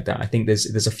and things like that. I think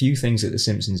there's a few things that The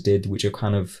Simpsons did which are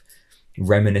kind of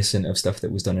reminiscent of stuff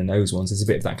that was done in those ones. There's a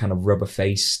bit of that kind of rubber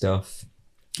face stuff.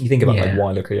 You think about like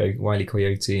Wile E.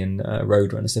 Coyote and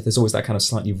Roadrunner stuff. There's always that kind of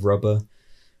slightly rubber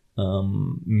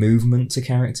movement to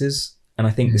characters, and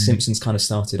I think The Simpsons kind of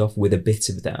started off with a bit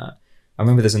of that. I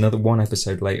remember there's one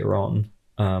episode later on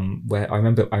where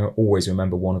I always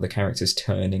remember one of the characters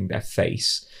turning their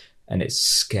face, and it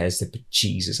scares the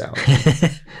bejesus out of me.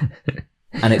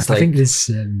 And it's like, I think there's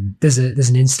an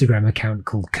Instagram account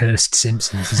called Cursed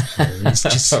Simpsons. It's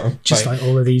just like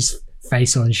all of these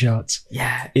face-on shots.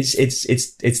 Yeah,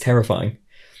 it's terrifying,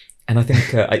 and I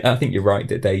think I think you're right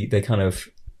that they kind of,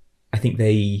 I think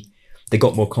they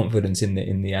got more confidence in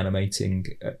the animating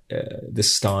the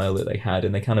style that they had,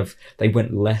 and they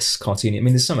went less cartoony. I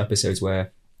mean, there's some episodes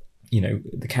where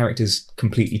the characters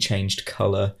completely changed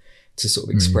color to sort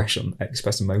of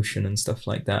express emotion and stuff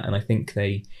like that, and I think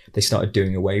they started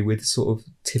doing away with sort of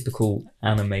typical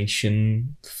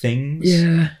animation things.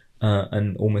 Yeah.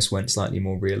 And almost went slightly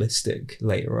more realistic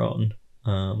later on.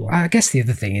 I guess the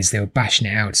other thing is they were bashing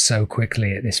it out so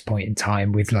quickly at this point in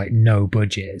time with like no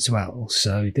budget as well.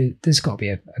 So there's got to be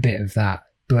a bit of that.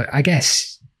 But I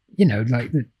guess,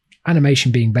 like the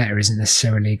animation being better isn't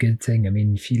necessarily a good thing. I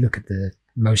mean, if you look at the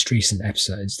most recent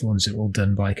episodes, the ones that are all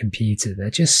done by computer, they're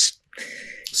just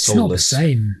soulless. It's not the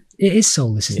same. It is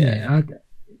soulless, isn't it?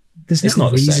 There's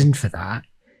no reason for that.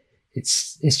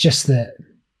 It's just that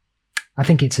I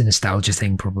think it's a nostalgia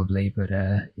thing, probably, but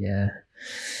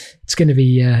it's going to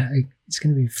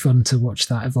be fun to watch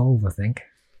that evolve, I think.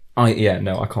 I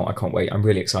can't wait. I'm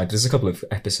really excited. There's a couple of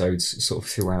episodes sort of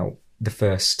throughout the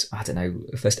first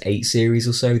 8 series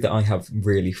or so that I have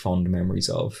really fond memories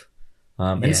of.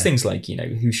 And it's things like,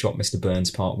 Who Shot Mr.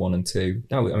 Burns Part 1 and 2.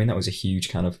 That was a huge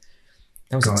kind of,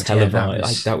 that was a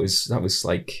televised, that was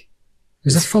like... It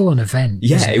was a full-on event.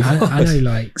 Yeah, it was. I know,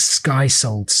 like, Sky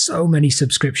sold so many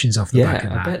subscriptions off the back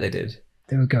of that. I bet they did.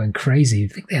 They were going crazy. I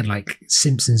think they had, like,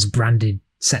 Simpsons-branded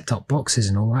set-top boxes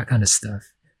and all that kind of stuff.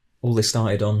 All this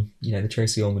started on, the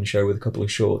Tracy Ullman Show with a couple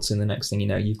of shorts, and the next thing you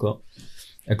know, you've got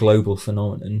a global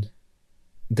phenomenon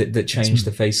that changed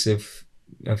the face of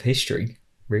history,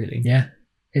 really. Yeah.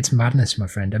 It's madness, my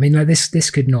friend. I mean, like this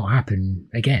could not happen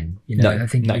again. I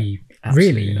think we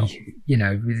really, not.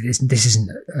 This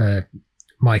isn't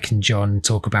Mike and John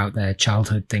talk about their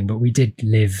childhood thing, but we did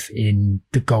live in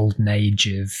the golden age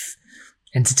of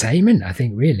entertainment, I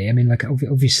think, really. I mean, like,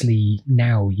 obviously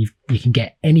now you can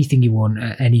get anything you want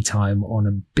at any time on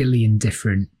a billion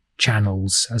different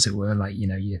channels, as it were, like,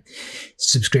 your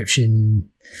subscription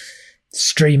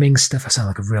streaming stuff. I sound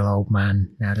like a real old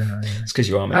man now, don't I? It's because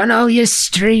you are, mate. I know, your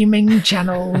streaming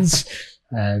channels.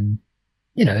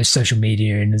 Social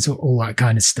media and all that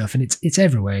kind of stuff, and it's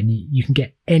everywhere, and you can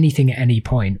get anything at any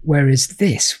point. Whereas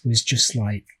this was just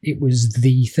like, it was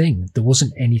the thing. There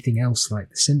wasn't anything else like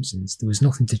The Simpsons. There was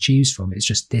nothing to choose from. It's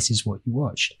just, this is what you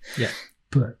watched. Yeah.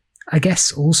 But I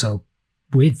guess also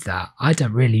with that, I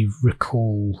don't really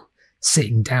recall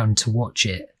sitting down to watch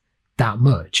it that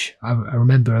much. I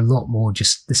remember a lot more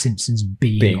just The Simpsons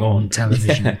being on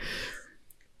television.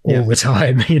 All the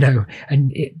time, and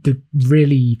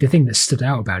the thing that stood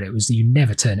out about it was that you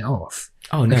never turn it off.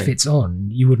 Oh, no. If it's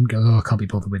on, you wouldn't go, I can't be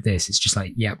bothered with this. It's just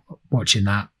like, yeah, watching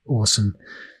that. Awesome.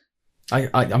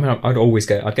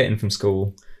 I'd get in from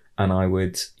school and I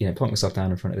would, plonk myself down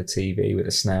in front of the TV with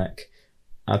a snack.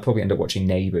 I'd probably end up watching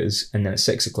Neighbours, and then at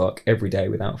 6:00 every day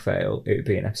without fail, it would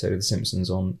be an episode of The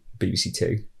Simpsons on BBC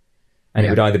Two. And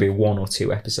it would either be 1 or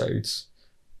 2 episodes.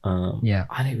 And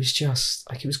it was just,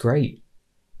 like, it was great.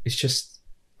 It's just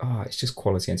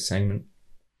quality entertainment.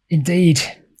 Indeed.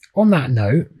 On that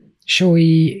note, shall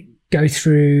we go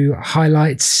through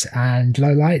highlights and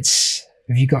lowlights?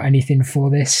 Have you got anything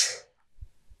for this?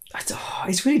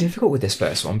 It's really difficult with this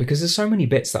first one because there's so many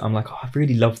bits that I'm like, I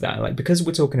really love that. Like, because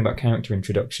we're talking about character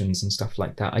introductions and stuff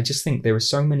like that, I just think there are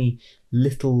so many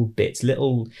little bits,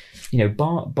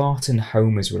 Bart and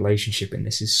Homer's relationship in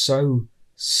this is so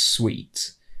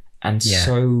sweet and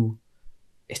so...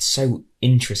 It's so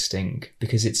interesting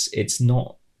because it's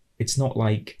not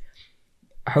like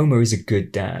Homer is a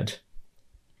good dad,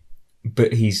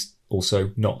 but he's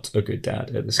also not a good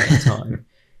dad at the same time.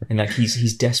 And like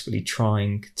he's desperately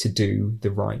trying to do the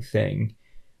right thing,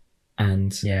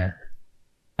 and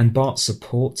Bart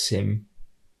supports him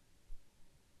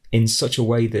in such a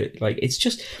way that, like, it's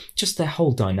just their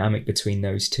whole dynamic between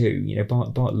those two.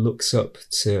 Bart looks up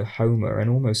to Homer and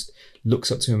almost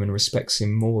looks up to him and respects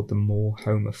him more the more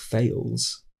Homer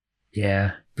fails.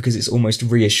 Yeah. Because it's almost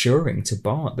reassuring to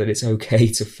Bart that it's okay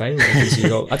to fail. Because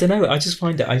I don't know, I just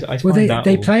find it...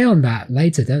 They play on that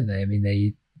later, don't they? I mean,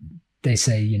 they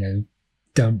say,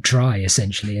 don't try,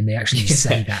 essentially, and they actually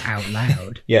say that out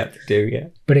loud. Yeah, they do, yeah.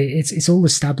 But it's all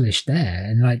established there,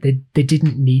 and like they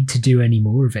didn't need to do any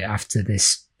more of it after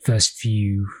this first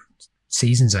few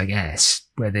seasons, I guess,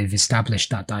 where they've established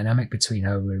that dynamic between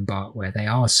Homer and Bart, where they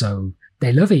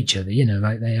love each other,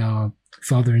 like they are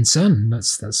father and son.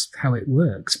 That's how it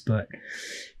works. But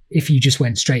if you just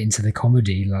went straight into the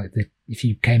comedy, if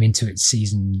you came into it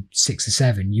season 6 or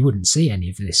 7, you wouldn't see any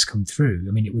of this come through.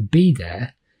 I mean, it would be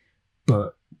there,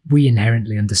 but we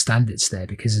inherently understand it's there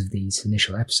because of these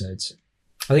initial episodes.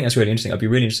 I think that's really interesting. It'd be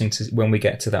really interesting to, when we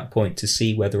get to that point, to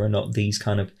see whether or not these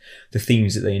kind of the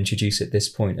themes that they introduce at this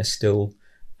point are still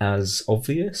as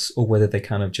obvious, or whether they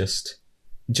kind of just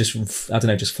I don't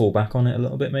know, just fall back on it a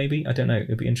little bit. Maybe, I don't know.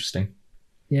 It'd be interesting.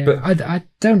 Yeah, but I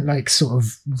don't I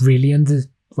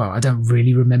don't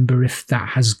really remember if that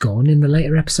has gone in the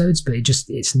later episodes, but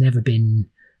it's never been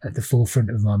at the forefront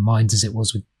of my mind as it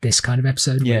was with this kind of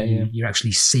episode. Yeah, where you're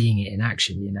actually seeing it in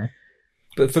action,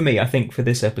 But for me, I think for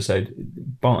this episode,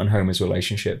 Bart and Homer's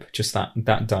relationship, just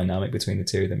that dynamic between the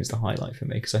two of them is the highlight for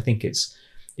me, because I think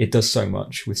it does so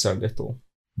much with so little.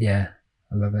 Yeah,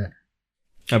 I love it.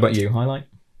 How about you? Highlight?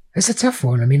 It's a tough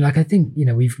one. I mean, I think,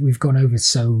 we've gone over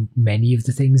so many of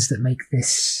the things that make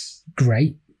this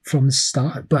great from the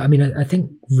start. But I mean, I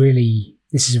think really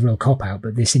this is a real cop-out,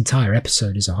 but this entire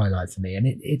episode is a highlight for me. And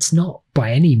it's not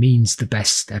by any means the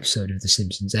best episode of The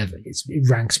Simpsons ever. It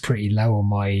ranks pretty low on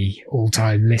my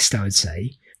all-time list, I would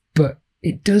say. But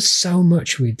it does so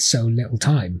much with so little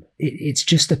time. It's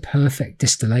just a perfect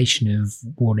distillation of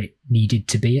what it needed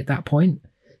to be at that point.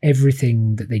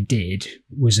 Everything that they did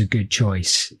was a good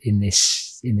choice in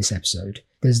this episode.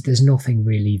 There's nothing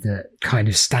really that kind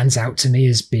of stands out to me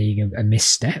as being a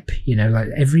misstep. You know, like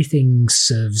everything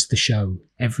serves the show.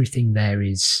 Everything there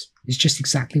is just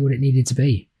exactly what it needed to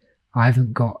be. I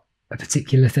haven't got a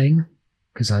particular thing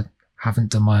because I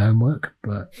haven't done my homework,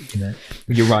 but you know,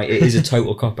 you're right. It is a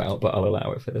total cop out, but I'll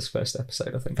allow it for this first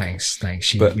episode. I think.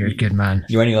 Thanks. You're a good man.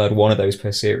 You only allowed one of those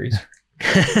per series.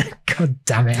 God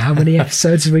damn it! How many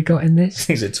episodes have we got in this? I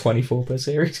think it's 24 per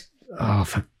series. Oh,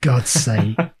 for God's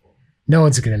sake! No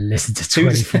one's going to listen to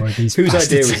 24 of these. Whose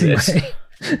idea was anyway.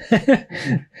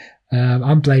 This?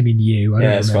 I'm blaming you.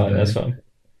 That's fine.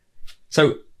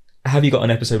 So, have you got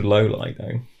an episode low light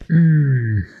though?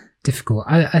 Difficult.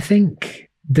 I think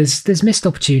there's missed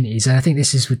opportunities, and I think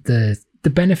this is with the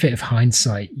benefit of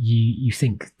hindsight. You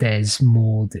think there's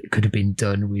more that could have been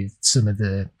done with some of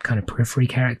the kind of periphery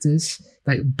characters.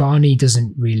 Like Barney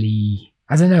doesn't really.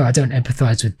 I don't know. I don't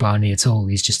empathise with Barney at all.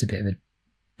 He's just a bit of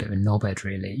a knobhead,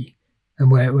 really. And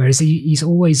whereas he's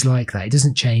always like that. He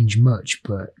doesn't change much,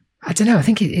 but I don't know. I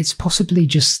think it's possibly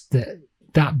just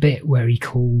that bit where he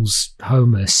calls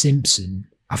Homer Simpson.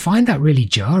 I find that really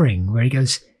jarring, where he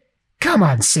goes, "Come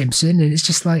on, Simpson," and it's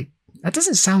just like, that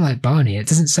doesn't sound like Barney. It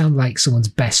doesn't sound like someone's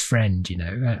best friend, you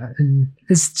know. And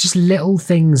there's just little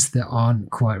things that aren't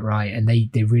quite right, and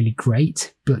they're really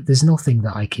great, but there's nothing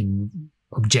that I can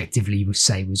objectively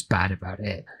say was bad about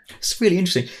it. It's really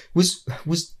interesting.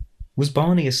 Was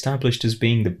Barney established as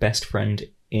being the best friend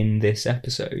in this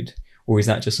episode, or is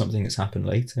that just something that's happened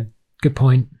later? Good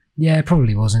point. Yeah, it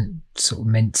probably wasn't sort of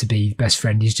meant to be best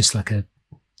friend. He's just like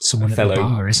someone at the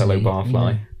bar, isn't he? Fellow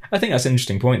barfly. Yeah. I think that's an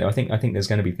interesting point, though. I think there's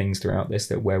going to be things throughout this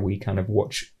that where we kind of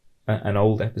watch an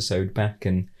old episode back,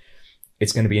 and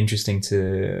it's going to be interesting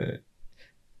to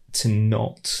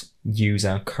not use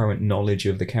our current knowledge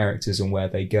of the characters and where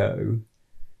they go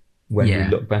when we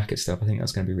look back at stuff. I think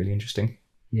that's going to be really interesting.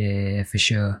 Yeah, for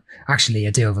sure. Actually, I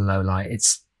do have a low light.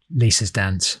 It's Lisa's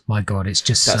dance. My God, it's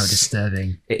just so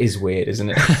disturbing. It is weird, isn't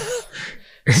it?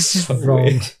 It's just so wrong.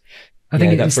 Weird. I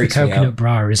think it's the coconut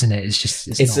bra, isn't it?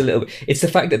 It's a little. It's the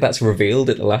fact that that's revealed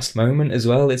at the last moment as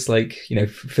well. It's like, you know,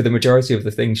 for the majority of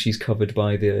the thing, she's covered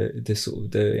by the sort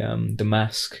of the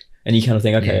mask, and you kind of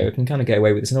think, okay, I can kind of get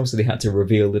away with this. And obviously, they had to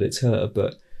reveal that it's her.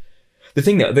 But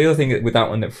the other thing with that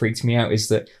one that freaked me out is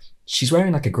that she's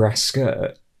wearing like a grass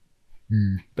skirt,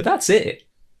 but that's it.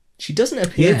 She doesn't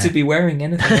appear to be wearing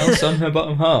anything else on her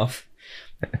bottom half,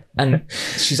 and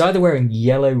she's either wearing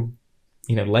yellow,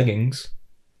 leggings.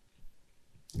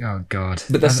 Oh God!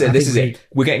 But that's it. This is it.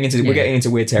 We're getting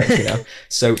into weird territory now.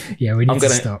 So yeah, we need to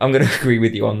stop. I'm gonna agree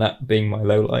with you on that being my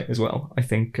low light as well. I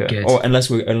think, or unless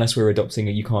we're adopting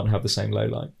it, you can't have the same low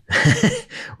light.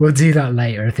 We'll do that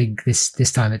later. I think this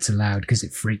time it's allowed because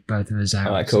it freaked both of us out.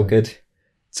 All right, cool, good.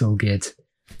 It's all good.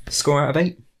 Score out of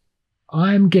 8.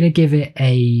 I'm gonna give it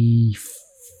a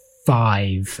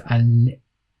 5, and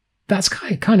that's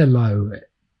kind of low,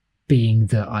 being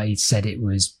that I said it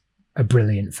was a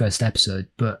brilliant first episode.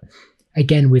 But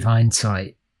again, with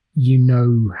hindsight, you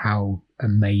know how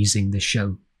amazing the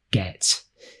show gets,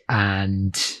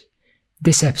 and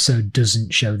this episode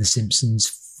doesn't show The Simpsons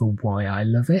for why I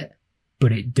love it,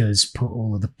 but it does put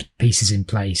all of the pieces in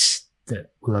place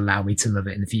that will allow me to love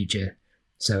it in the future.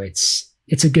 So it's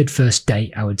a good first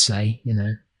date, I would say.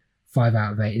 5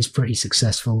 out of 8 is pretty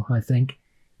successful, I think.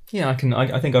 Yeah, I think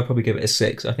I'd probably give it a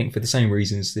 6. I think for the same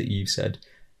reasons that you've said.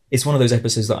 It's one of those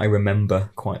episodes that I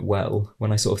remember quite well.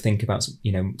 When I sort of think about,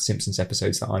 Simpsons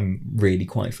episodes that I'm really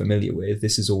quite familiar with,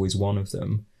 this is always one of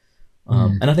them.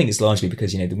 And I think it's largely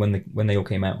because, when they all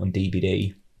came out on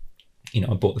DVD,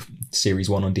 I bought the series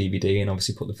 1 on DVD and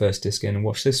obviously put the first disc in and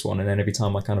watched this one. And then every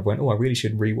time I kind of went, I really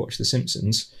should rewatch The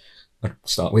Simpsons, I'd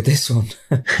start with this one.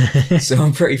 So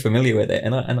I'm pretty familiar with it.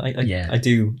 And I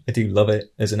do love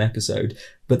it as an episode.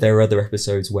 But there are other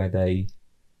episodes where they...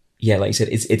 Yeah, like you said,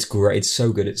 it's great. It's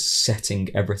so good at setting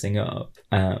everything up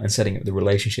and setting up the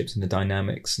relationships and the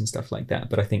dynamics and stuff like that.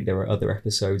 But I think there are other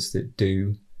episodes that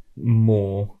do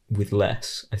more with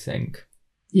less, I think.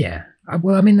 Yeah.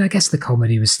 Well, I mean, I guess the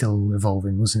comedy was still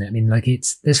evolving, wasn't it? I mean,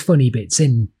 there's funny bits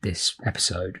in this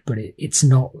episode, but it's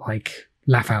not like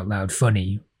laugh out loud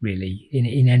funny, really,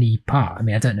 in any part. I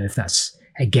mean, I don't know if that's,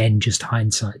 again, just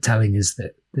hindsight telling us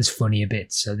that there's funnier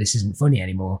bits, so this isn't funny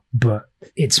anymore. But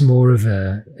it's more of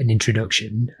an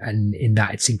introduction, and in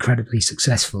that it's incredibly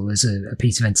successful as a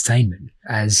piece of entertainment.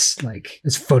 As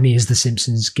funny as The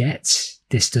Simpsons gets,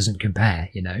 this doesn't compare,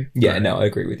 Yeah, no, I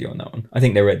agree with you on that one. I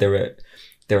think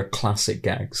there are classic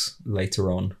gags later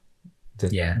on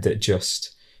that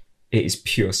just, it is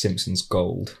pure Simpsons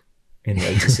gold in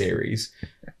later series.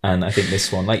 And I think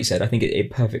this one, like you said, I think it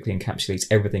perfectly encapsulates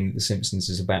everything that The Simpsons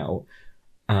is about.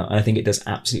 And I think it does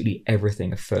absolutely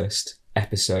everything a first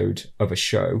episode of a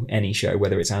show, any show,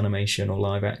 whether it's animation or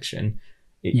live action,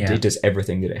 it does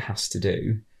everything that it has to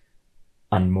do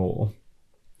and more.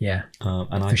 Yeah,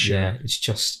 sure. It's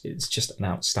just an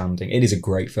outstanding. It is a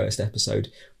great first episode,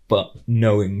 but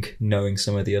knowing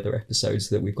some of the other episodes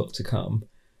that we've got to come,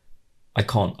 I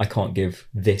can't give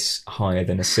this higher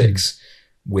than a 6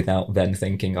 without then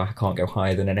thinking I can't go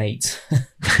higher than an 8.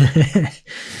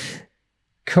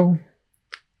 Cool.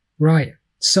 Right.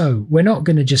 So we're not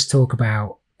going to just talk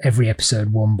about every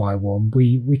episode one by one.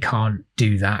 We can't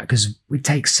do that because it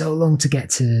takes so long to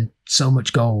get to so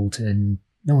much gold, and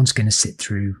no one's going to sit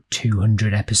through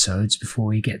 200 episodes before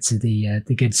we get to the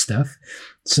good stuff.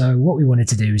 So what we wanted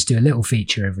to do is do a little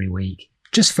feature every week,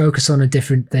 just focus on a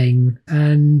different thing,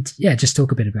 and just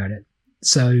talk a bit about it.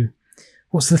 So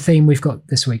what's the theme we've got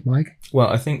this week, Mike? Well,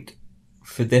 I think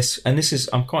for this, and this is,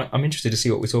 I'm interested to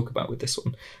see what we talk about with this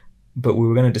one, but we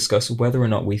were going to discuss whether or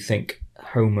not we think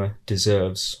Homer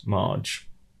deserves Marge.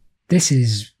 This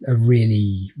is a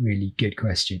really, really good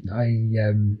question.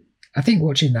 I think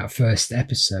watching that first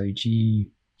episode, you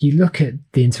look at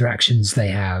the interactions they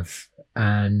have,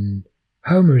 and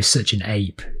Homer is such an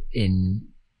ape in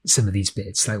some of these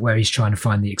bits, like where he's trying to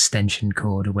find the extension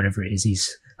cord or whatever it is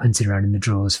he's hunting around in the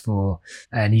drawers for,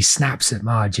 and he snaps at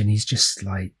Marge, and he's just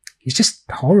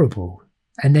horrible.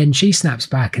 And then she snaps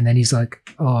back, and then he's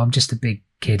like, "Oh, I'm just a big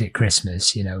kid at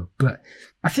Christmas," But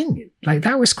I think like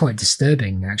that was quite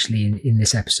disturbing actually in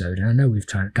this episode. And I know we've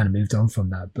kind of moved on from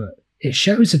that, but it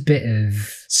shows a bit of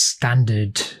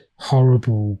standard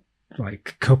horrible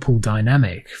like couple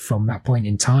dynamic from that point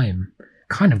in time.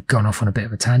 Kind of gone off on a bit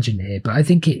of a tangent here, but I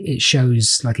think it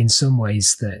shows like in some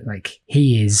ways that like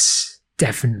he is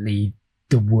definitely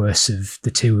the worst of the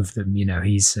two of them.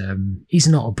 He's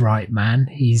not a bright man.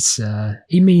 He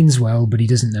means well, but he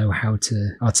doesn't know how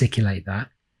to articulate that.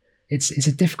 It's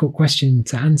a difficult question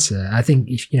to answer. I think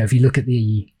if you look at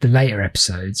the later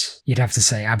episodes, you'd have to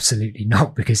say absolutely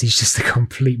not, because he's just a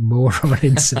complete moron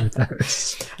in some of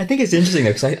those. I think it's interesting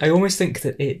though, because I almost think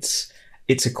that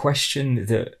it's a question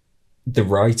that the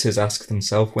writers ask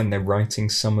themselves when they're writing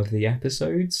some of the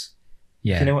episodes.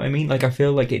 Yeah, you know what I mean? Like I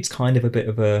feel like it's kind of a bit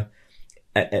of a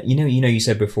you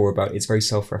said before about it's very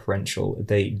self-referential.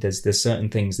 There's certain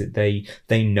things that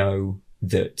they know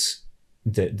that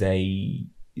they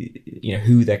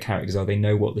who their characters are. They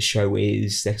know what the show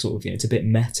is. They're sort of it's a bit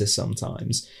meta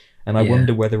sometimes, and I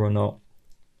wonder whether or not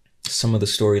some of the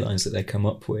storylines that they come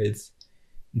up with,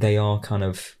 they are kind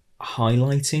of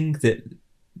highlighting that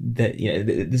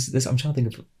there's I'm trying to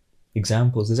think of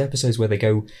examples. There's episodes where they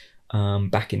go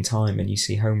back in time and you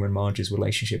see Homer and Marge's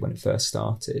relationship when it first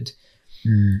started.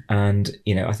 And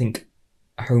I think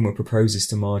Homer proposes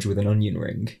to Marge with an onion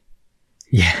ring,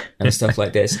 and stuff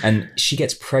like this, and she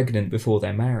gets pregnant before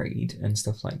they're married and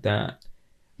stuff like that.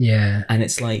 And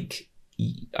it's like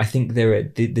I think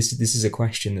this is a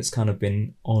question that's kind of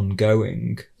been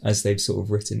ongoing as they've sort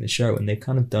of written the show, and they've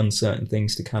kind of done certain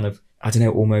things to kind of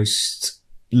almost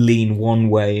lean one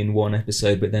way in one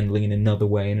episode, but then lean another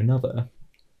way in another.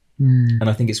 And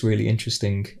I think it's really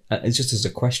interesting. It's just as a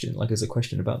question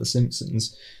about The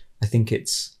Simpsons. I think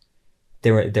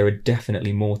there are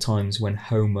definitely more times when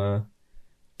Homer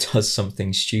does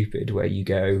something stupid where you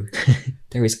go,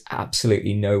 there is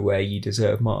absolutely no way you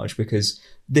deserve Marge, because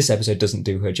this episode doesn't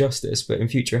do her justice. But in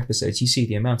future episodes, you see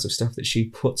the amount of stuff that she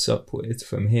puts up with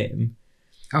from him.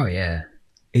 Oh yeah,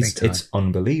 it's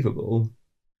unbelievable.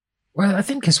 Well, I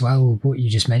think as well, what you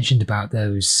just mentioned about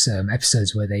those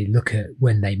episodes where they look at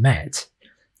when they met,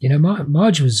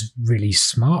 Marge was really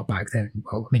smart back then.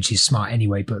 Well, I mean, she's smart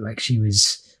anyway, but like she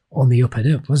was on the up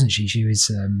and up, wasn't she? She was,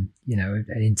 an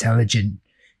intelligent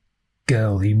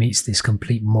girl who meets this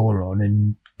complete moron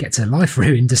and gets her life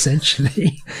ruined,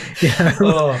 essentially.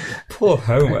 Oh, poor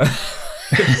Homer.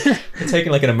 They're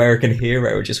taking like an American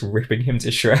hero, just ripping him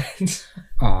to shreds.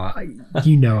 Oh, I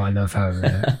love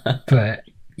Homer, but.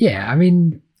 Yeah, I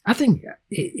mean, I think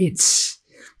it's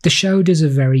the show does a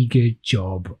very good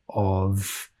job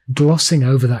of glossing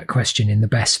over that question in the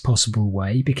best possible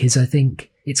way, because I think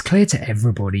it's clear to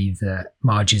everybody that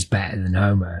Marge is better than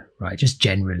Homer, right? Just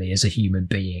generally as a human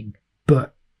being.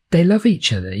 But they love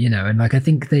each other, and like I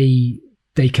think they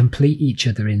complete each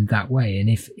other in that way. And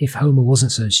if Homer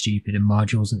wasn't so stupid and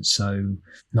Marge wasn't so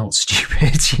not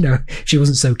stupid, she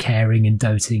wasn't so caring and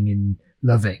doting and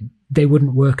loving, they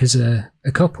wouldn't work as a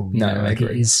couple. Like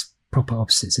it is proper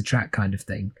opposites attract kind of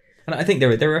thing. And I think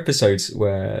there are episodes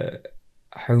where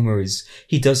Homer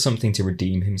he does something to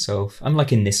redeem himself.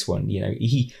 Unlike in this one,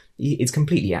 it's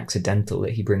completely accidental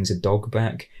that he brings a dog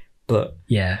back, but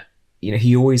you know,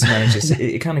 he always manages.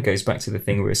 It kind of goes back to the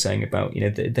thing we were saying about, you know,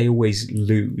 they always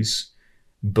lose,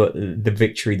 but the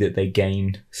victory that they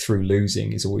gain through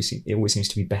losing it always seems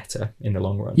to be better in the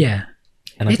long run. Yeah,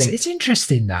 and it's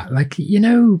interesting that, like, you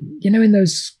know, in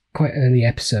those quite early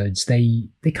episodes, they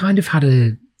kind of had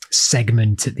a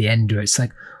segment at the end where it's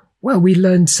like, well, we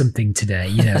learned something today,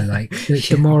 you know, like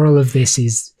the moral of this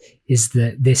is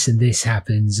that this and this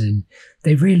happens, and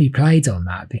they really played on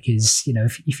that, because, you know,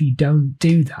 if you don't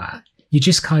do that, you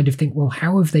just kind of think, well,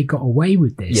 how have they got away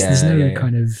with this? There's no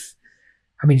kind of,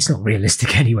 I mean, it's not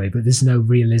realistic anyway, but there's no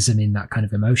realism in that kind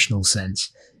of emotional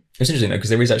sense. It's interesting though, because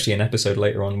there is actually an episode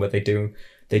later on where they do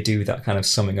that kind of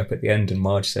summing up at the end, and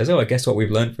Marge says, "Oh, I guess what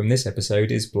we've learned from this episode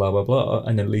is blah blah blah,"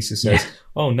 and then Lisa says,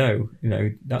 "Oh no, you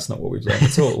know, that's not what we've learned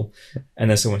at all."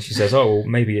 And then she says, "Oh, well,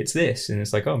 maybe it's this," and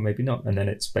it's like, "Oh, maybe not," and then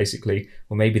it's basically,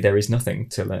 "Well, maybe there is nothing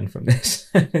to learn from this."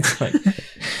 It's like,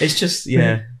 it's just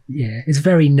it's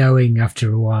very knowing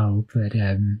after a while, but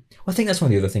I think that's one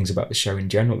of the other things about the show in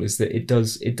general, is that it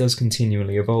does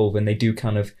continually evolve, and they do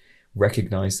kind of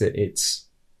recognize that it's,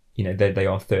 you know, they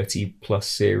are 30 plus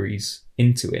series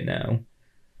into it now.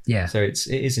 Yeah. So it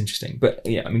is interesting. But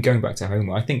yeah, I mean, going back to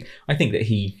Homer, I think that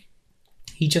he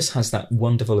just has that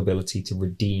wonderful ability to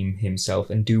redeem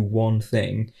himself and do one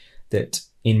thing that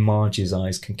in Marge's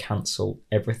eyes can cancel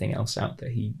everything else out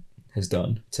that he has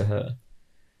done to her.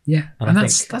 Yeah. And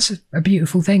that's a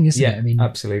beautiful thing, isn't it? I mean,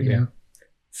 absolutely. You know,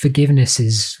 forgiveness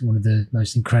is one of the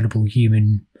most incredible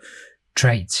human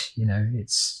traits. You know,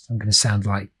 I'm going to sound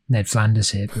like Ned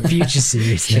Flanders here, but future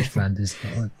series Ned Flanders,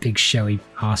 not a big showy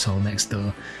arsehole next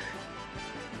door.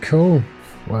 Cool.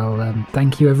 Well,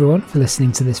 thank you everyone for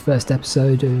listening to this first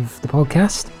episode of the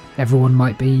podcast. Everyone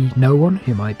might be no one,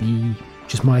 it might be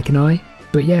just Mike and I,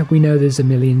 but yeah, we know there's a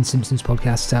million Simpsons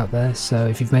podcasts out there, so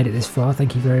if you've made it this far,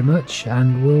 thank you very much,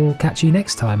 and we'll catch you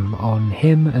next time on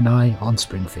Him and I on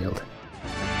Springfield.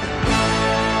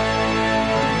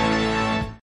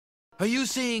 Are you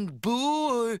saying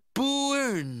boo or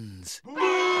boo-earns?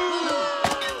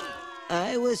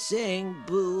 I was saying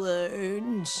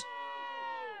boo-earns.